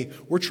say, hey,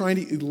 we're trying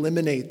to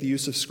eliminate the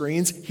use of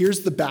screens.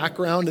 Here's the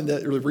background and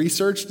the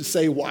research to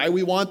say why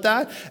we want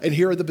that. And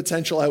here are the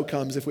potential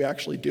outcomes if we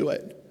actually do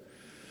it.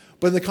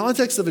 But in the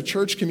context of a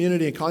church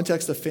community, in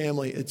context of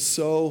family, it's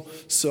so,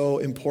 so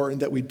important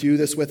that we do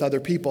this with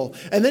other people.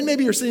 And then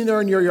maybe you're sitting there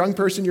and you're a young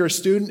person, you're a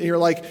student, and you're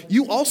like,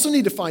 you also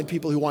need to find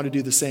people who want to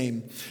do the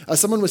same.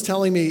 Someone was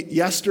telling me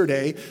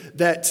yesterday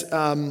that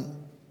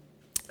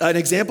an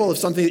example of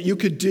something that you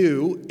could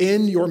do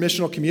in your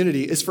missional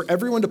community is for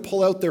everyone to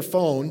pull out their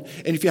phone.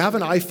 And if you have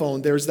an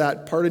iPhone, there's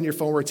that part in your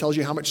phone where it tells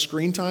you how much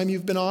screen time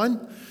you've been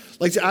on.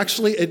 Like, to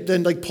actually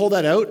then like pull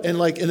that out and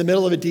like in the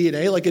middle of a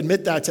DNA, like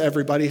admit that to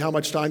everybody how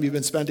much time you've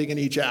been spending in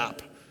each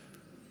app.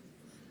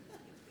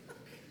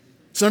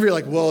 Some of you are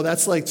like, whoa,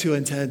 that's like too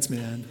intense,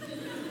 man.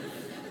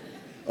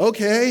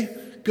 Okay,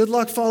 good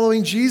luck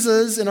following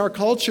Jesus in our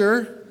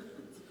culture.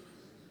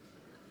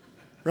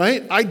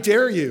 Right? I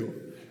dare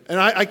you.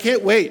 And I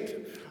can't wait.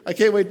 I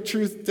can't wait.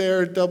 Truth,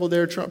 dare, double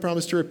dare,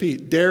 promise to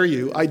repeat. Dare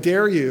you. I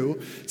dare you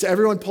to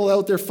everyone pull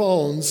out their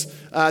phones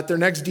at their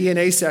next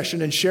DNA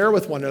session and share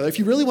with one another. If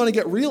you really want to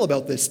get real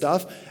about this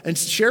stuff, and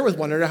share with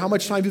one another how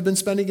much time you've been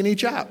spending in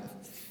each app.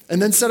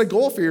 And then set a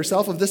goal for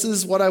yourself of this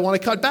is what I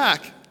want to cut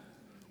back.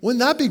 Wouldn't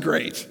that be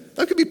great?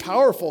 That could be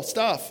powerful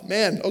stuff.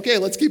 Man, okay,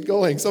 let's keep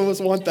going. Some of us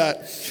want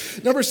that.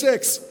 Number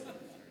 6.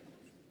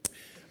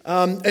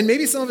 And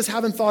maybe some of us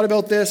haven't thought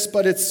about this,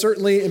 but it's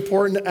certainly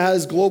important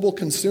as global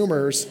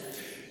consumers.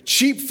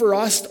 Cheap for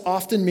us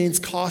often means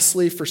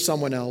costly for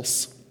someone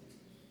else.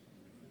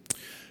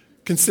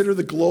 consider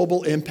the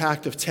global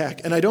impact of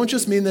tech. And I don't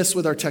just mean this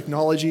with our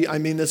technology, I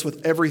mean this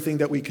with everything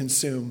that we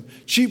consume.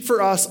 Cheap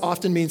for us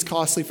often means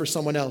costly for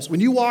someone else. When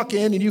you walk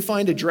in and you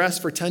find a dress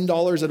for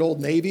 $10 at Old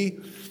Navy,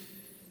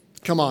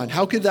 come on,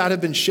 how could that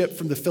have been shipped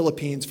from the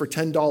Philippines for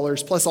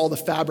 $10 plus all the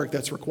fabric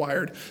that's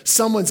required?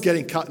 Someone's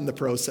getting cut in the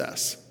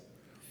process.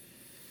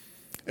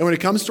 And when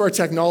it comes to our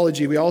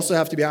technology, we also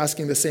have to be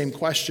asking the same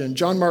question.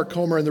 John Mark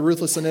Comer in The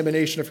Ruthless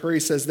Elimination of Hurry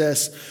says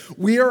this: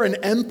 "We are an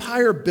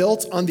empire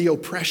built on the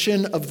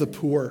oppression of the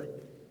poor."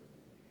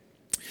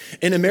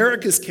 In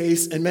America's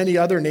case, and many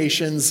other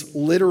nations,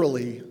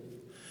 literally.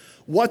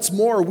 What's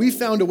more, we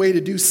found a way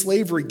to do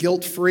slavery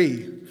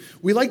guilt-free.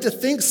 We like to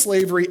think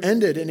slavery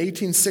ended in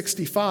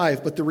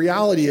 1865, but the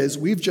reality is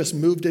we've just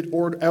moved it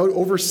out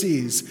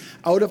overseas,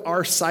 out of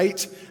our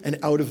sight and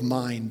out of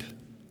mind.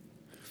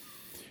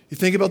 You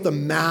think about the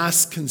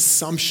mass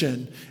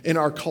consumption in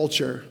our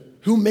culture.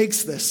 Who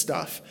makes this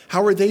stuff?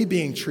 How are they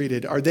being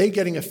treated? Are they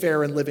getting a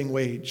fair and living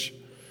wage?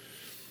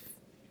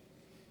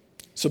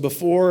 So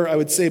before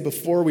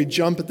we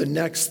jump at the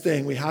next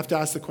thing, we have to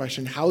ask the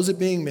question, how is it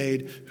being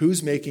made?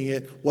 Who's making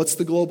it? What's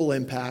the global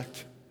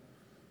impact?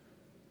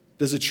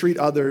 Does it treat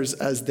others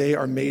as they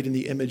are made in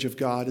the image of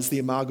God, as the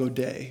Imago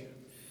Dei?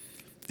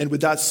 And would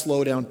that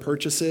slow down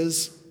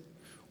purchases?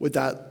 Would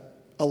that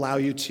allow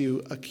you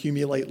to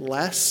accumulate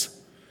less?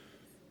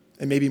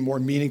 And maybe more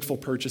meaningful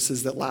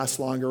purchases that last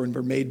longer and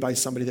were made by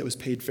somebody that was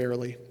paid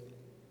fairly.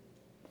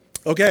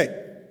 Okay,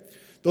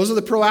 those are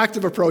the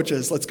proactive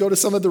approaches. Let's go to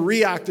some of the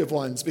reactive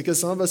ones, because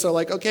some of us are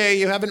like, okay,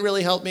 you haven't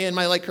really helped me in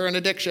my current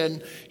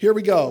addiction. Here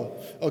we go,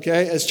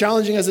 okay? As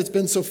challenging as it's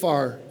been so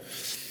far.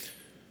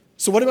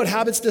 So what about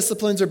habits,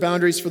 disciplines, or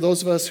boundaries for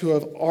those of us who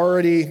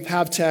already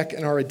have tech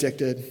and are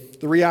addicted?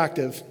 The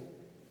reactive.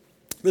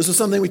 This was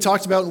something we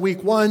talked about in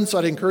week 1, so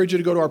I'd encourage you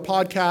to go to our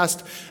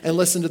podcast and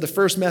listen to the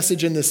first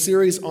message in this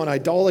series on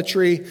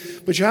idolatry.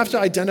 But you have to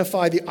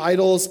identify the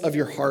idols of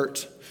your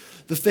heart,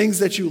 the things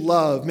that you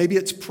love. Maybe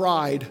it's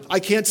pride.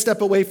 I can't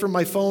step away from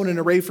my phone and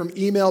away from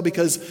email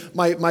because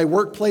my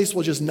workplace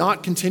will just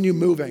not continue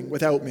moving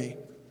without me.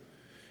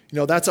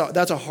 That's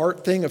a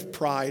heart thing of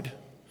pride.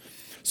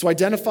 So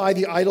identify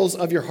the idols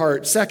of your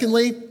heart.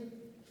 Secondly,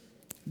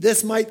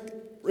 this might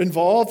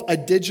involve a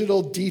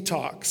digital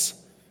detox.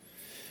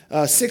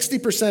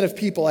 60% of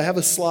people, I have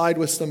a slide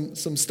with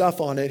some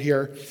stuff on it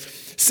here.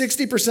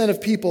 60%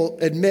 of people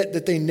admit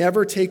that they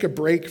never take a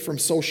break from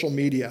social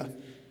media.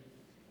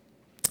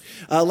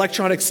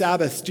 Electronic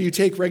Sabbaths, do you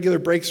take regular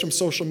breaks from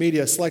social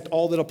media? Select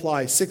all that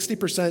apply.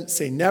 60%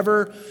 say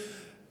never.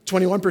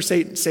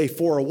 21% say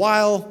for a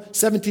while.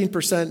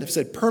 17% have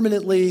said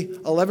permanently.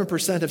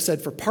 11% have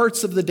said for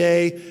parts of the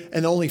day.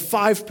 And only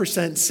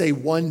 5% say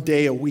 1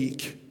 day a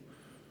week.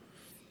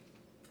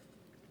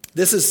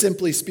 This is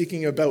simply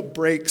speaking about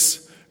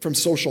breaks from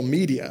social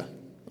media,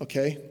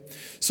 okay?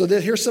 So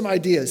here's some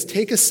ideas.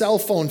 Take a cell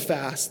phone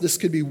fast. This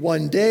could be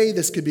 1 day.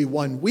 This could be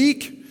 1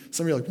 week.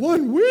 Some of you are like,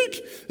 1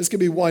 week? This could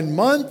be 1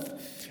 month.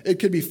 It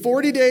could be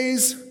 40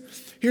 days.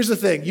 Here's the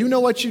thing. You know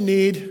what you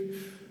need.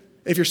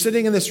 If you're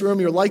sitting in this room,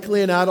 you're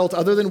likely an adult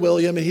other than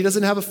William, and he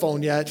doesn't have a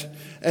phone yet.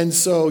 And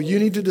so you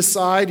need to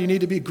decide, you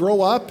need to grow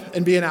up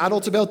and be an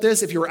adult about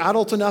this. If you're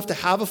adult enough to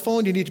have a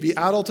phone, you need to be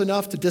adult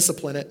enough to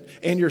discipline it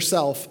and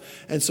yourself.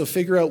 And so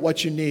figure out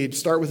what you need.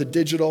 Start with a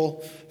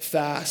digital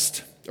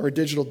fast or a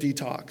digital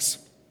detox.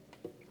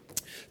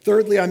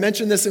 Thirdly, I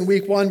mentioned this in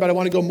week 1, but I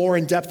want to go more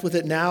in depth with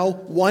it now.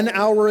 1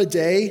 hour a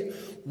day,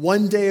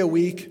 1 day a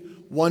week,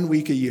 1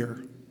 week a year.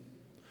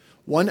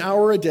 1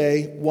 hour a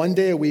day, 1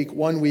 day a week,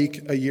 1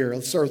 week a year.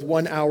 Let's start with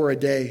 1 hour a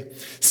day.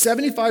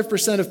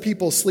 75% of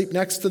people sleep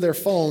next to their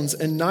phones,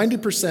 and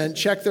 90%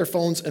 check their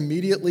phones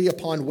immediately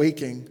upon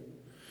waking.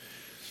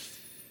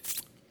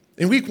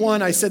 In week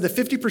 1, I said that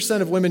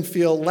 50% of women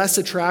feel less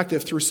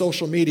attractive through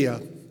social media.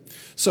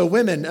 So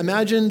women,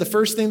 imagine the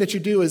first thing that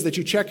you do is that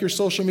you check your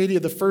social media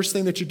the first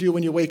thing that you do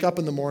when you wake up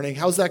in the morning.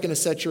 How's that going to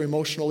set your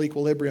emotional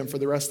equilibrium for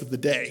the rest of the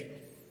day?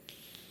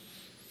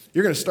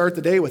 You're going to start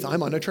the day with,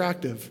 I'm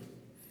unattractive.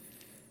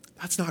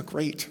 That's not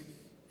great.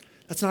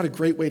 That's not a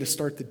great way to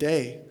start the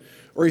day.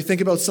 Or you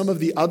think about some of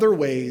the other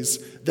ways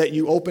that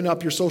you open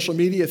up your social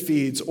media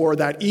feeds or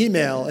that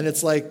email, and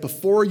it's like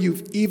before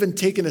you've even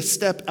taken a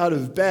step out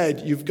of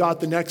bed, you've got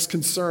the next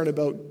concern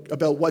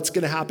about what's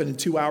going to happen in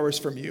 2 hours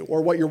from you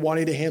or what you're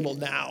wanting to handle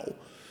now.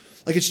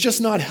 Like, it's just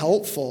not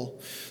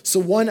helpful. So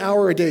 1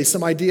 hour a day,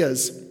 some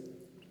ideas.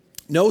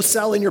 No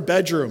cell in your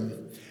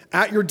bedroom,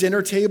 at your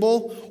dinner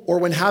table, or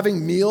when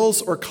having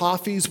meals or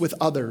coffees with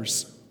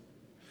others.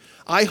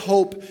 I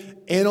hope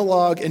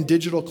analog and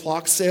digital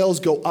clock sales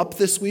go up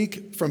this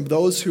week from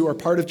those who are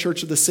part of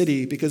Church of the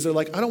City because they're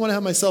like, I don't want to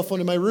have my cell phone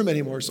in my room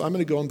anymore, so I'm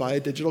going to go and buy a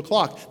digital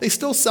clock. They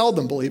still sell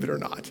them, believe it or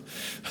not.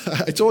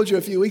 I told you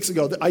a few weeks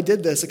ago that I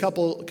did this a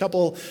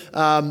couple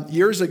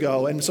years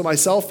ago, and so my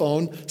cell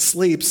phone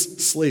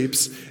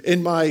sleeps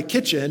in my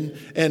kitchen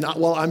and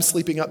while I'm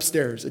sleeping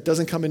upstairs. It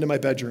doesn't come into my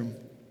bedroom.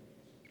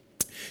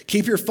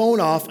 Keep your phone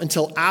off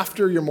until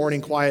after your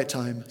morning quiet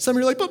time. Some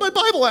of you are like, but my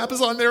Bible app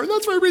is on there, and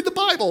that's where I read the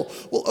Bible.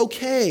 Well,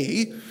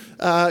 okay,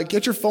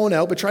 get your phone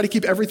out, but try to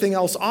keep everything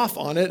else off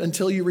on it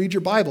until you read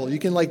your Bible. You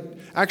can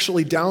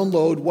actually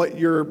download what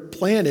your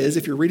plan is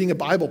if you're reading a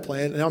Bible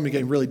plan. Now I'm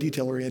getting really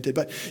detail-oriented,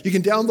 but you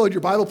can download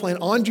your Bible plan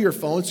onto your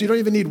phone so you don't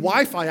even need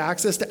Wi-Fi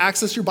access to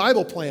access your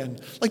Bible plan.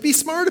 Be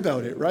smart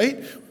about it,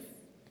 right?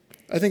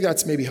 I think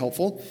that's maybe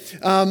helpful.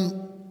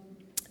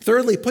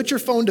 Thirdly, put your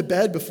phone to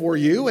bed before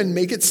you and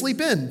make it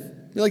sleep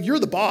in. You're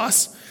the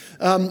boss.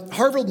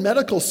 Harvard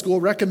Medical School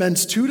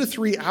recommends 2 to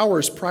 3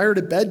 hours prior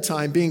to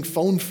bedtime being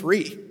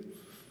phone-free.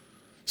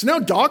 So now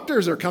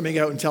doctors are coming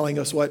out and telling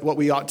us what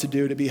we ought to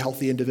do to be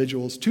healthy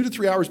individuals. 2 to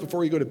 3 hours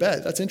before you go to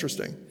bed. That's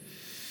interesting.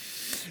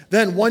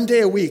 Then 1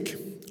 day a week,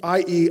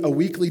 i.e. a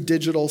weekly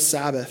digital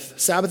Sabbath.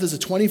 Sabbath is a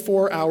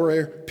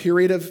 24-hour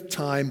period of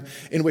time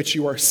in which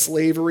you are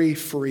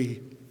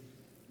slavery-free.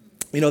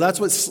 That's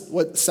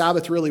what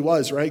Sabbath really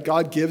was, right?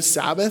 God gives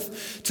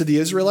Sabbath to the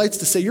Israelites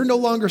to say, you're no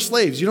longer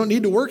slaves. You don't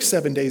need to work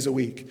 7 days a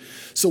week.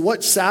 So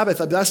what Sabbath,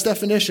 the best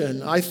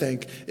definition, I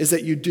think, is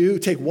that you do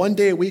take 1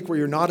 day a week where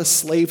you're not a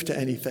slave to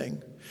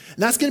anything.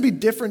 And that's going to be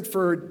different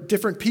for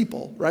different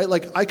people, right?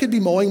 I could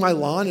be mowing my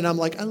lawn and I'm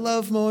I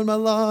love mowing my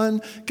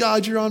lawn.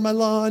 God, you're on my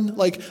lawn.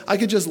 I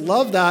could just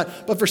love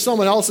that. But for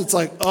someone else, it's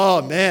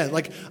oh man,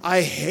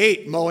 I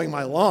hate mowing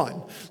my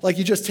lawn.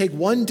 You just take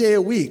 1 day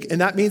a week. And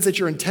that means that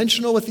you're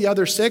intentional with the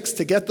other 6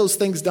 to get those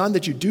things done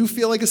that you do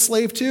feel like a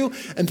slave to,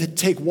 and to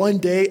take 1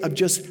 day of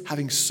just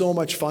having so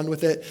much fun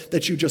with it,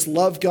 that you just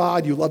love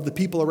God, you love the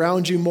people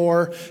around you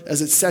more,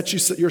 as it sets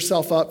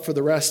yourself up for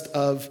the rest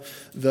of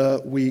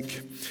the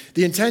week.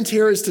 The intent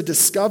here is to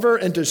discover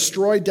and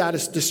destroy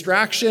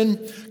distraction,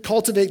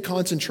 cultivate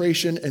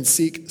concentration, and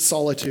seek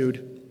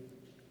solitude.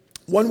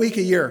 1 week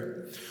a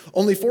year.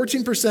 Only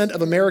 14%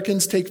 of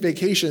Americans take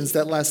vacations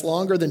that last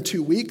longer than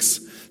 2 weeks.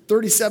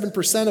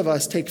 37% of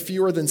us take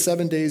fewer than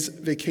 7 days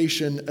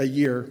vacation a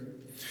year.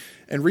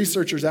 And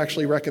researchers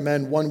actually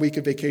recommend 1 week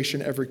of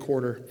vacation every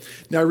quarter.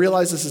 Now, I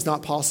realize this is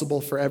not possible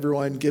for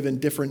everyone, given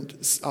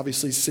different,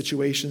 obviously,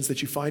 situations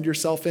that you find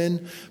yourself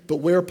in. But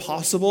where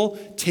possible,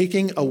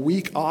 taking a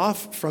week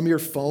off from your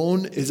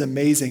phone is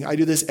amazing. I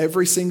do this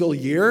every single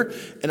year,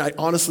 and I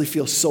honestly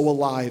feel so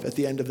alive at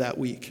the end of that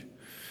week.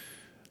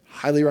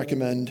 Highly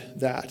recommend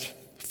that.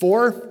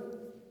 4,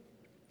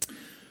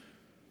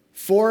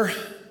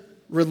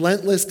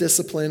 relentless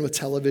discipline with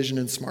television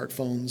and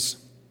smartphones.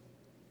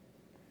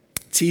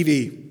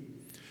 TV.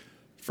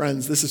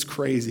 Friends, this is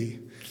crazy.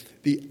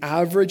 The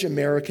average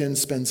American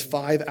spends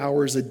 5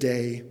 hours a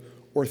day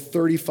or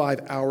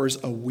 35 hours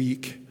a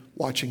week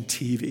watching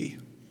TV.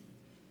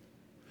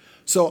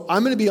 So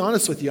I'm going to be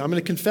honest with you. I'm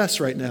going to confess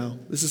right now.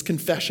 This is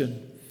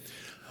confession.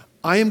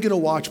 I am going to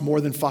watch more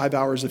than 5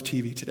 hours of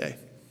TV today.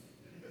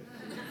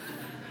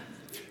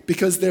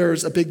 Because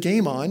there's a big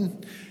game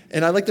on,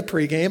 and I like the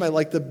pregame, I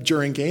like the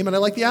during game, and I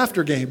like the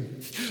after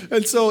game.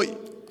 And so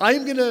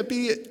I'm going to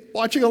be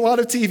watching a lot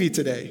of TV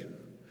today.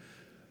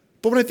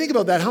 But when I think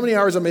about that, how many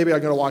hours maybe I'm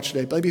going to watch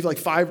today? Maybe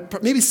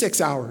 5, maybe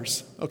 6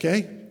 hours,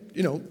 okay?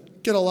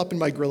 Get all up in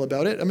my grill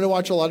about it. I'm going to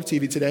watch a lot of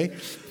TV today.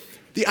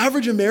 The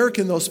average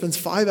American, though, spends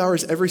 5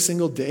 hours every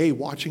single day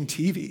watching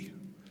TV.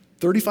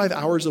 35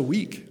 hours a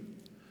week.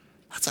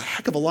 That's a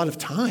heck of a lot of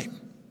time.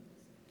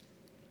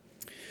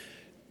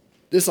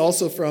 This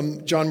also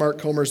from John Mark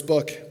Comer's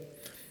book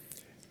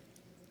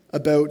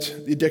about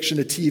the addiction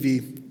to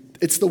TV.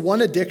 It's the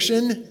one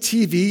addiction,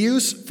 TV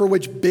use, for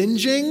which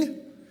binging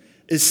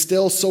is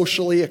still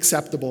socially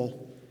acceptable.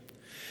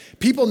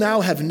 People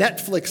now have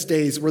Netflix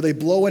days where they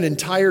blow an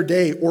entire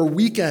day or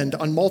weekend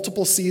on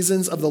multiple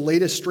seasons of the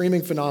latest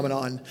streaming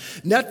phenomenon.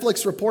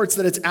 Netflix reports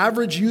that its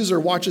average user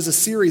watches a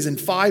series in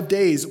 5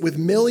 days, with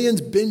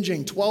millions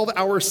binging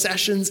 12-hour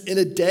sessions in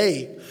a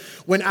day.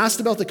 When asked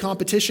about the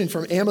competition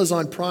from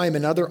Amazon Prime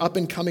and other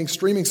up-and-coming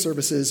streaming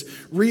services,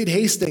 Reed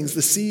Hastings,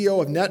 the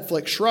CEO of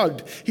Netflix,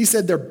 shrugged. He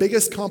said their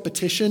biggest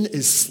competition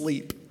is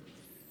sleep.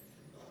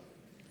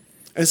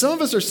 And some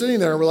of us are sitting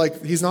there and we're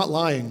like, he's not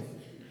lying.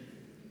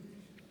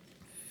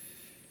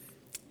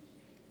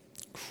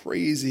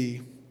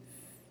 Crazy.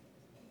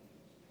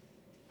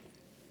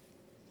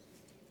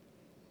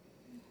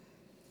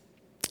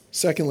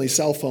 Secondly,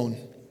 cell phone.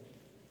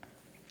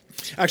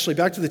 Actually,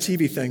 back to the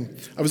TV thing.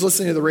 I was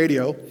listening to the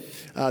radio.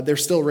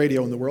 There's still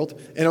radio in the world.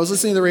 And I was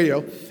listening to the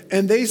radio,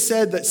 and they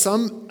said that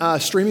some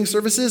streaming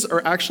services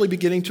are actually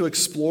beginning to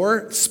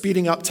explore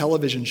speeding up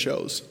television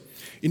shows.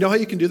 You know how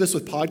you can do this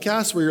with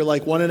podcasts where you're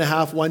 1.5,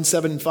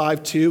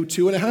 1.75, 2,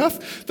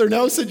 2.5? They're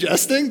now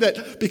suggesting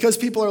that because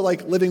people are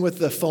living with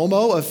the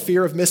FOMO of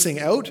fear of missing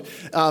out,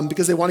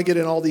 because they want to get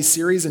in all these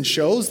series and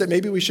shows, that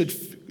maybe we should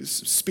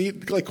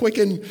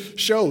quicken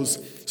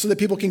shows so that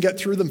people can get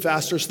through them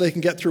faster so they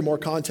can get through more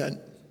content.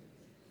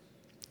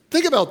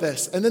 Think about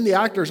this. And then the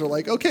actors are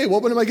okay,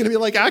 what am I going to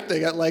be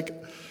acting at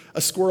a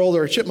squirrel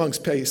or a chipmunk's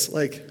pace?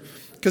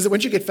 Because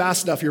once you get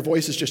fast enough, your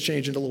voices just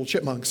change into little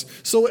chipmunks.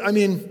 So,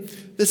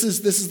 this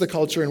is the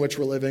culture in which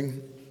we're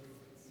living.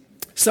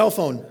 Cell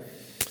phone.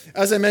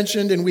 As I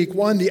mentioned in week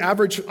 1, the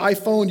average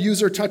iPhone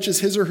user touches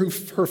his or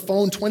her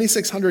phone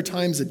 2,600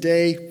 times a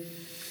day.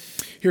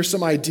 Here's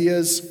some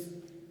ideas.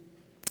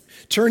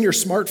 Turn your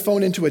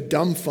smartphone into a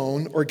dumb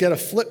phone or get a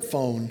flip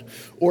phone.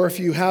 Or if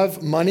you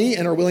have money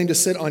and are willing to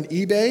sit on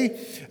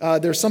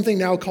eBay, there's something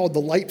now called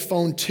the Light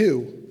Phone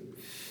 2,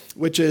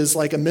 which is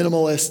like a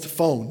minimalist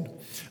phone.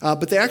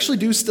 But they actually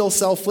do still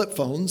sell flip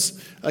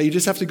phones. You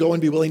just have to go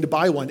and be willing to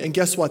buy one. And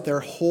guess what? They're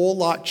a whole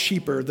lot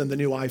cheaper than the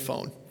new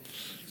iPhone.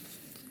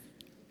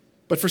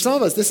 But for some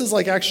of us, this is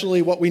like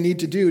actually what we need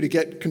to do to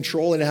get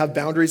control and to have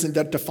boundaries and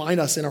to define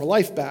us in our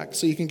life back.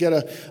 So you can get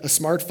a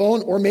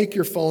smartphone or make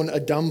your phone a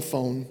dumb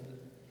phone.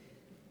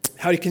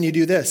 How can you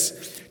do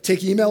this?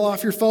 Take email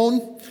off your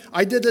phone.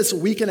 I did this a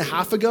week and a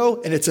half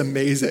ago, and it's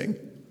amazing.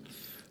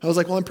 I was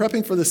like, well, I'm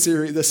prepping for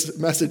this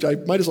message. I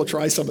might as well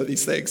try some of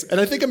these things.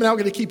 And I think I'm now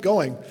going to keep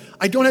going.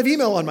 I don't have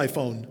email on my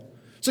phone.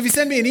 So if you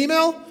send me an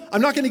email,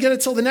 I'm not going to get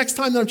it till the next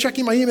time that I'm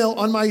checking my email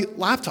on my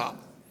laptop.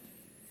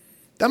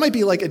 That might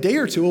be like a day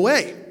or two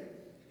away.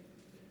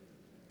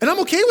 And I'm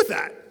okay with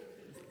that.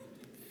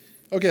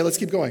 Okay, let's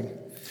keep going.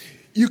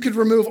 You could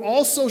remove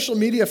all social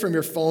media from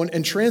your phone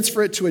and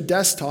transfer it to a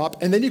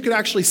desktop, and then you could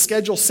actually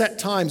schedule set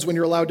times when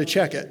you're allowed to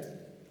check it.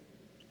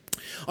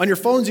 On your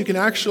phones, you can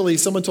actually,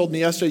 someone told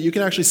me yesterday, you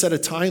can actually set a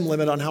time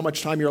limit on how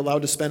much time you're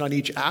allowed to spend on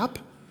each app.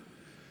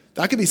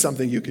 That could be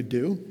something you could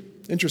do.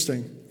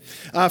 Interesting.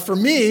 For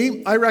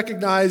me, I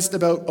recognized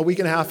about a week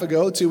and a half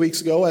ago, 2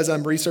 weeks ago, as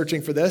I'm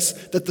researching for this,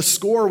 that the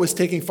Score was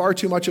taking far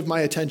too much of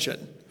my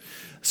attention.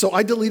 So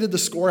I deleted the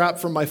Score app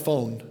from my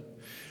phone.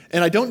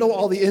 And I don't know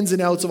all the ins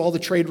and outs of all the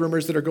trade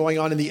rumors that are going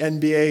on in the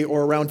NBA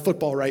or around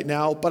football right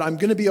now, but I'm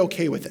going to be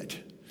okay with it.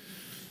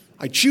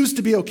 I choose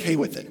to be okay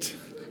with it,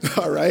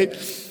 all right?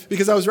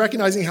 Because I was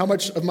recognizing how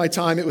much of my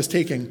time it was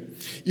taking.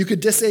 You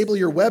could disable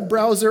your web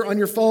browser on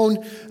your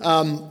phone.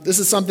 This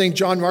is something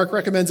John Mark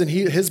recommends in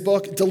his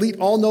book. Delete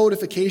all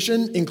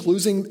notification,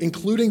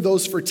 including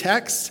those for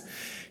text.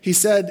 He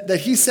said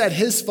that he set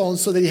his phone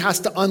so that he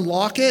has to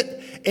unlock it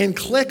and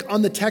click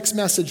on the text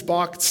message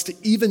box to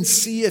even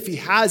see if he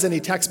has any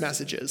text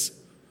messages.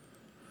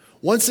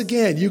 Once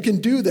again, you can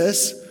do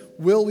this.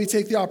 Will we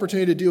take the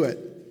opportunity to do it?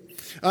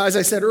 As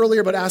I said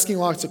earlier about asking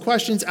lots of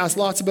questions, ask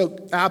lots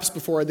about apps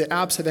before the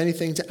apps have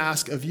anything to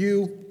ask of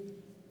you.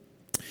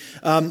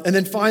 And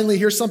then finally,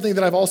 here's something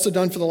that I've also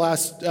done for the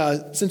last,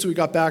 since we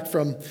got back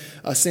from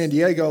San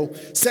Diego.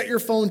 Set your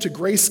phone to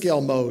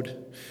grayscale mode.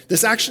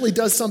 This actually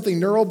does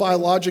something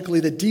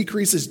neurobiologically that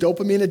decreases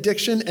dopamine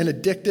addiction and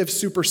addictive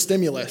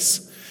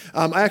superstimulus.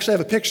 I actually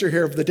have a picture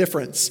here of the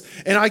difference.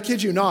 And I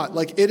kid you not,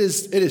 like it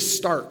is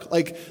stark.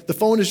 Like the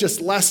phone is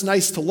just less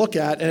nice to look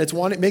at, and it's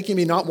making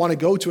me not want to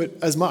go to it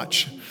as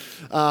much.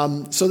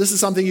 So this is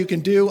something you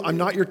can do. I'm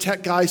not your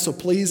tech guy, so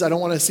please, I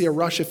don't want to see a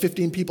rush of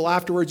 15 people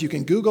afterwards. You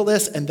can Google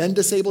this and then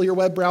disable your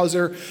web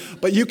browser,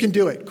 but you can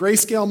do it.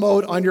 Grayscale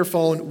mode on your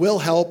phone will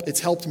help.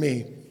 It's helped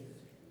me.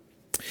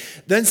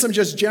 Then some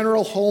just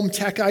general home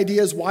tech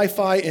ideas,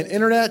 Wi-Fi and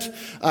internet.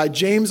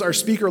 James, our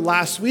speaker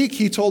last week,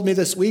 he told me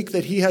this week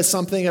that he has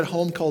something at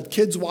home called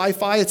Kids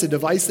Wi-Fi. It's a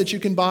device that you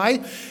can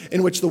buy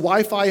in which the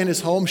Wi-Fi in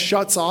his home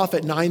shuts off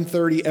at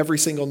 9:30 every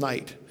single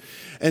night.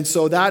 And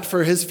so that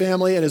for his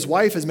family and his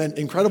wife has meant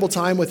incredible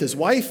time with his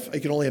wife, I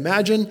can only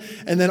imagine.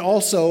 And then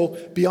also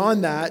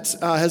beyond that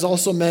has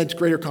also meant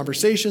greater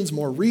conversations,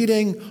 more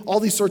reading, all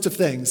these sorts of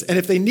things. And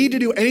if they need to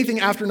do anything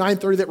after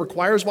 9:30 that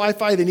requires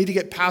Wi-Fi, they need to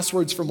get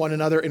passwords from one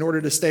another in order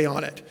to stay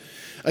on it.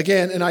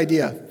 Again, an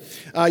idea.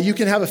 You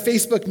can have a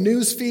Facebook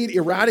news feed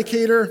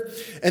eradicator.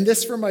 And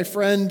this from my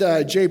friend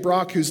Jay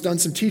Brock, who's done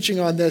some teaching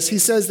on this. He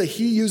says that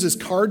he uses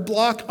Card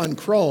Block on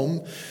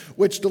Chrome,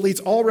 which deletes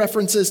all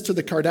references to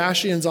the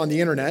Kardashians on the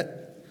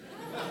internet.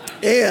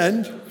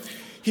 And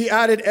he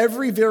added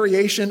every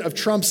variation of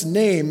Trump's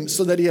name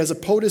so that he has a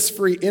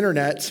POTUS-free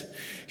internet.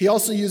 He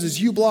also uses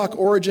uBlock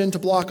Origin to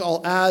block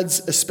all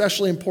ads,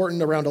 especially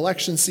important around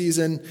election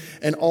season,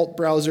 and alt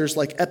browsers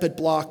like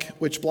EpitBlock,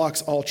 which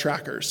blocks all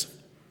trackers.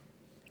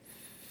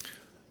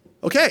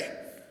 Okay.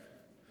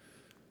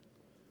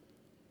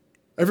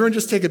 Everyone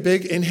just take a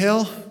big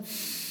inhale,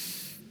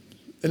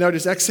 and now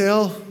just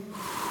exhale.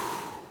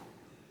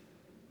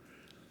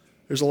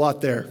 There's a lot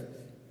there.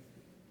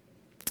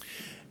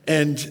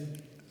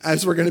 And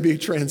as we're going to be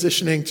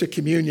transitioning to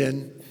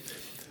communion,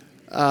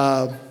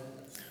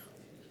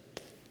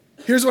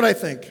 here's what I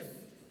think.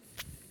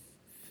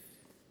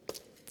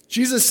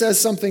 Jesus says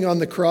something on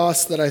the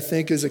cross that I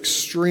think is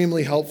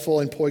extremely helpful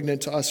and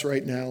poignant to us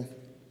right now.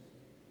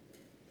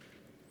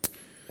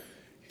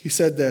 He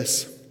said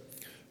this,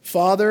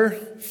 "Father,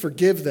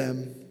 forgive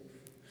them,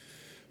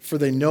 for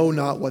they know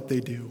not what they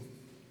do."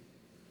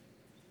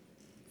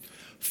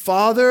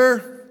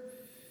 Father,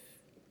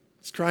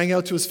 he's crying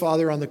out to his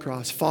Father on the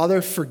cross,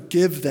 "Father,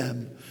 forgive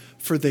them,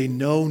 for they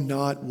know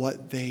not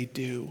what they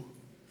do."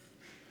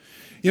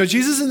 You know,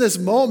 Jesus in this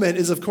moment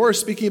is, of course,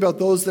 speaking about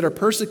those that are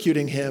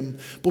persecuting him,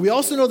 but we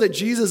also know that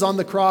Jesus on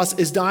the cross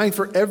is dying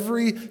for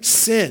every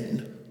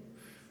sin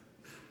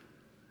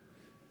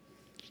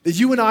that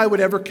you and I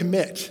would ever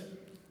commit.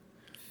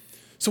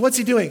 So what's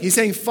he doing? He's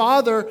saying,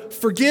 "Father,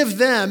 forgive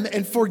them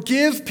and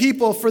forgive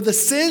people for the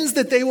sins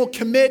that they will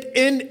commit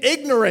in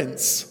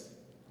ignorance."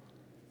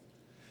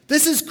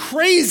 This is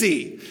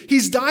crazy.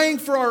 He's dying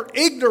for our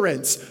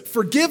ignorance.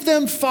 Forgive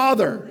them,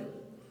 Father,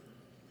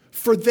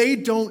 for they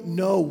don't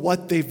know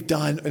what they've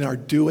done and are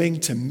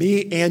doing to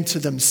me and to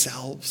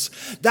themselves.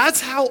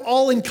 That's how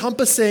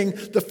all-encompassing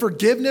the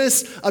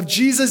forgiveness of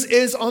Jesus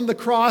is on the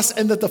cross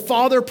and that the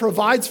Father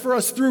provides for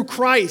us through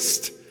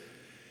Christ.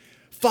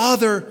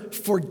 Father,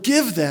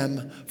 forgive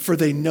them, for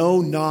they know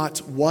not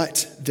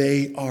what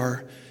they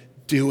are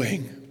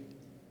doing.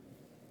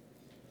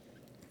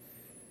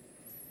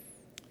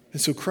 And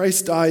so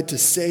Christ died to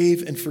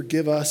save and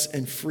forgive us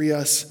and free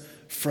us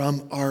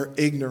from our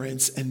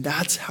ignorance. And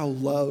that's how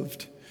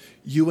loved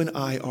you and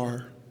I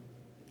are.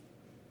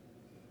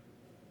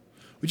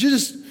 Would you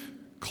just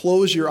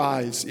close your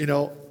eyes?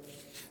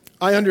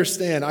 I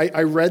understand.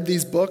 I read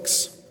these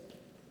books.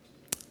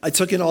 I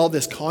took in all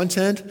this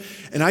content,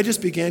 and I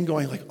just began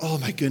going like, oh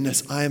my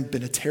goodness, I have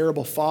been a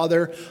terrible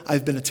father.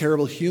 I've been a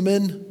terrible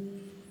human.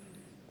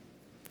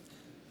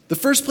 The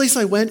first place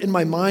I went in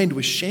my mind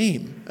was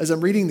shame as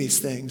I'm reading these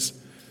things.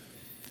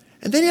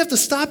 And then you have to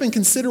stop and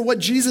consider what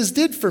Jesus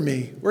did for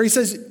me, where he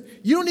says,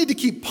 you don't need to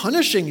keep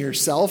punishing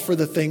yourself for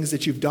the things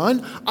that you've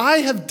done. I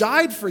have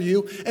died for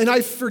you, and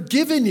I've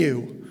forgiven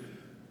you.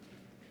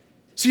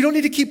 So you don't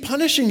need to keep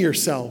punishing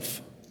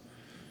yourself.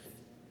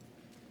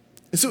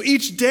 And so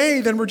each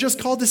day, then we're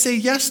just called to say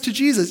yes to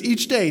Jesus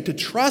each day, to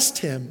trust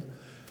him,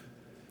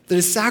 that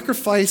his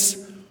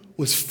sacrifice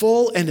was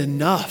full and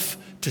enough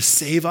to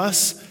save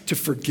us, to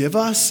forgive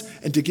us,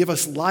 and to give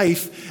us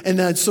life. And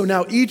then so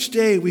now each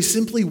day we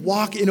simply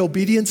walk in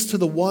obedience to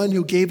the one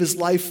who gave his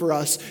life for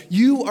us.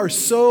 You are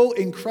so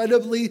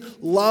incredibly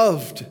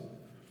loved.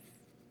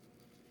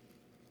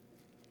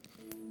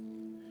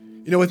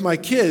 With my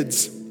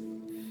kids,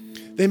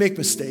 they make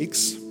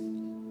mistakes.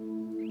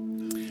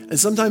 And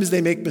sometimes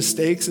they make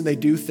mistakes and they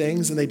do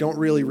things and they don't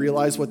really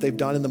realize what they've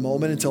done in the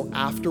moment until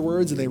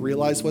afterwards, and they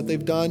realize what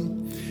they've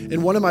done.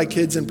 And one of my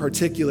kids in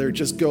particular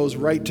just goes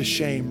right to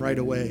shame right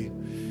away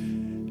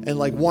and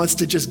wants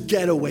to just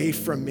get away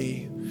from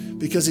me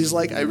because he's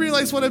like, I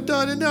realize what I've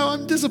done and now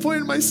I'm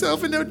disappointed in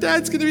myself and now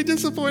Dad's going to be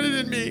disappointed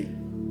in me.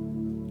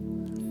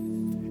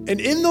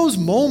 And in those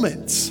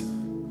moments,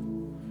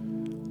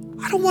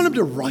 I don't want him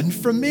to run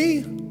from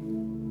me.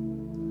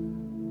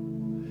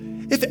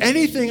 If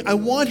anything, I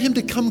want him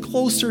to come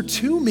closer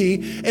to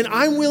me, and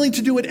I'm willing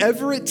to do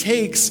whatever it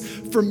takes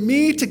for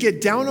me to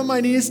get down on my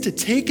knees, to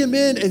take him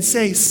in and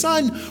say,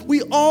 son,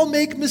 we all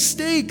make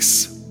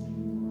mistakes.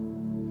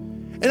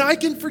 And I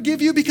can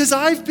forgive you because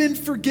I've been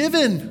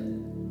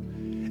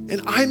forgiven.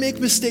 And I make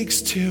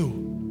mistakes too.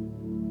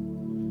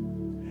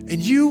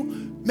 And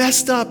you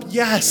messed up,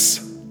 yes.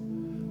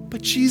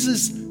 But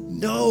Jesus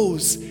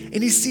knows,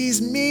 and he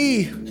sees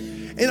me,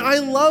 and I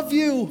love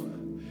you.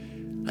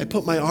 I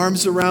put my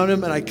arms around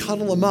him and I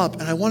cuddle him up,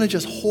 and I want to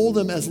just hold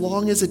him as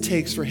long as it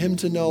takes for him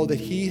to know that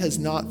he has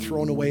not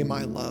thrown away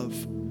my love.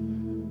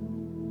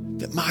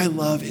 That my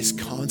love is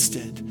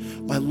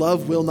constant. My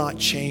love will not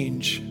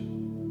change.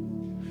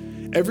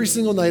 Every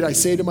single night I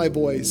say to my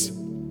boys,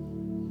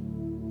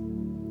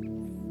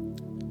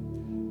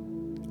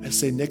 I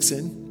say,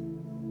 Nixon,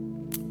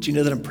 do you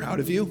know that I'm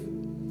proud of you?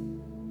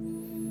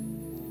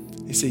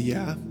 They say,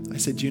 yeah. I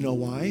said, do you know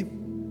why?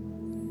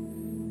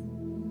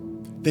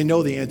 They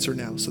know the answer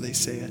now, so they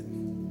say it.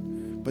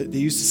 But they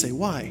used to say,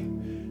 why?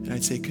 And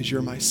I'd say, because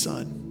you're my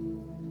son.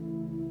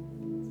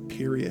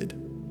 Period.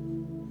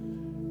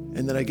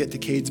 And then I get to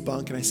Cade's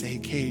bunk and I say, hey,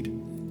 Cade,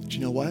 do you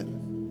know what?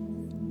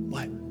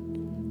 What?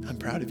 I'm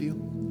proud of you.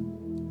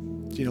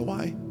 Do you know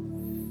why?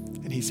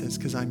 And he says,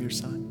 because I'm your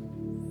son.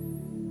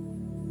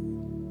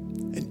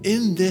 And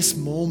in this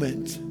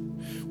moment,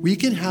 we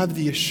can have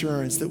the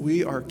assurance that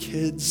we are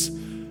kids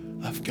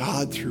of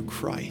God through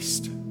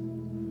Christ.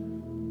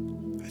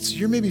 So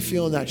you're maybe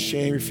feeling that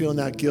shame, you're feeling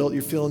that guilt,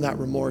 you're feeling that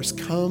remorse.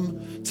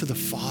 Come to the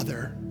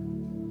Father.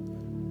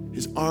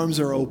 His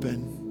arms are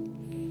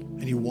open,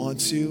 and he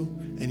wants you,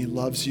 and he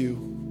loves you.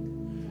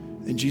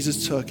 And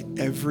Jesus took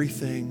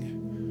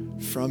everything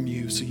from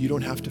you so you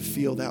don't have to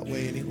feel that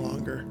way any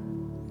longer.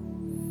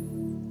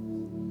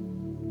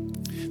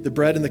 The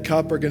bread and the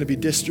cup are going to be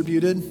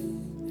distributed.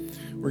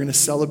 We're going to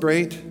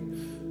celebrate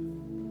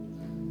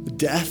the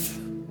death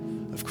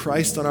of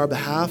Christ on our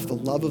behalf, the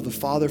love of the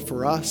Father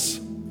for us.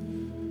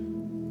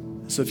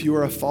 So if you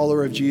are a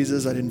follower of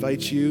Jesus, I'd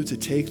invite you to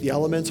take the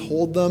elements,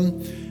 hold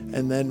them,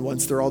 and then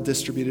once they're all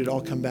distributed,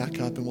 I'll come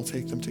back up and we'll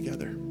take them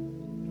together.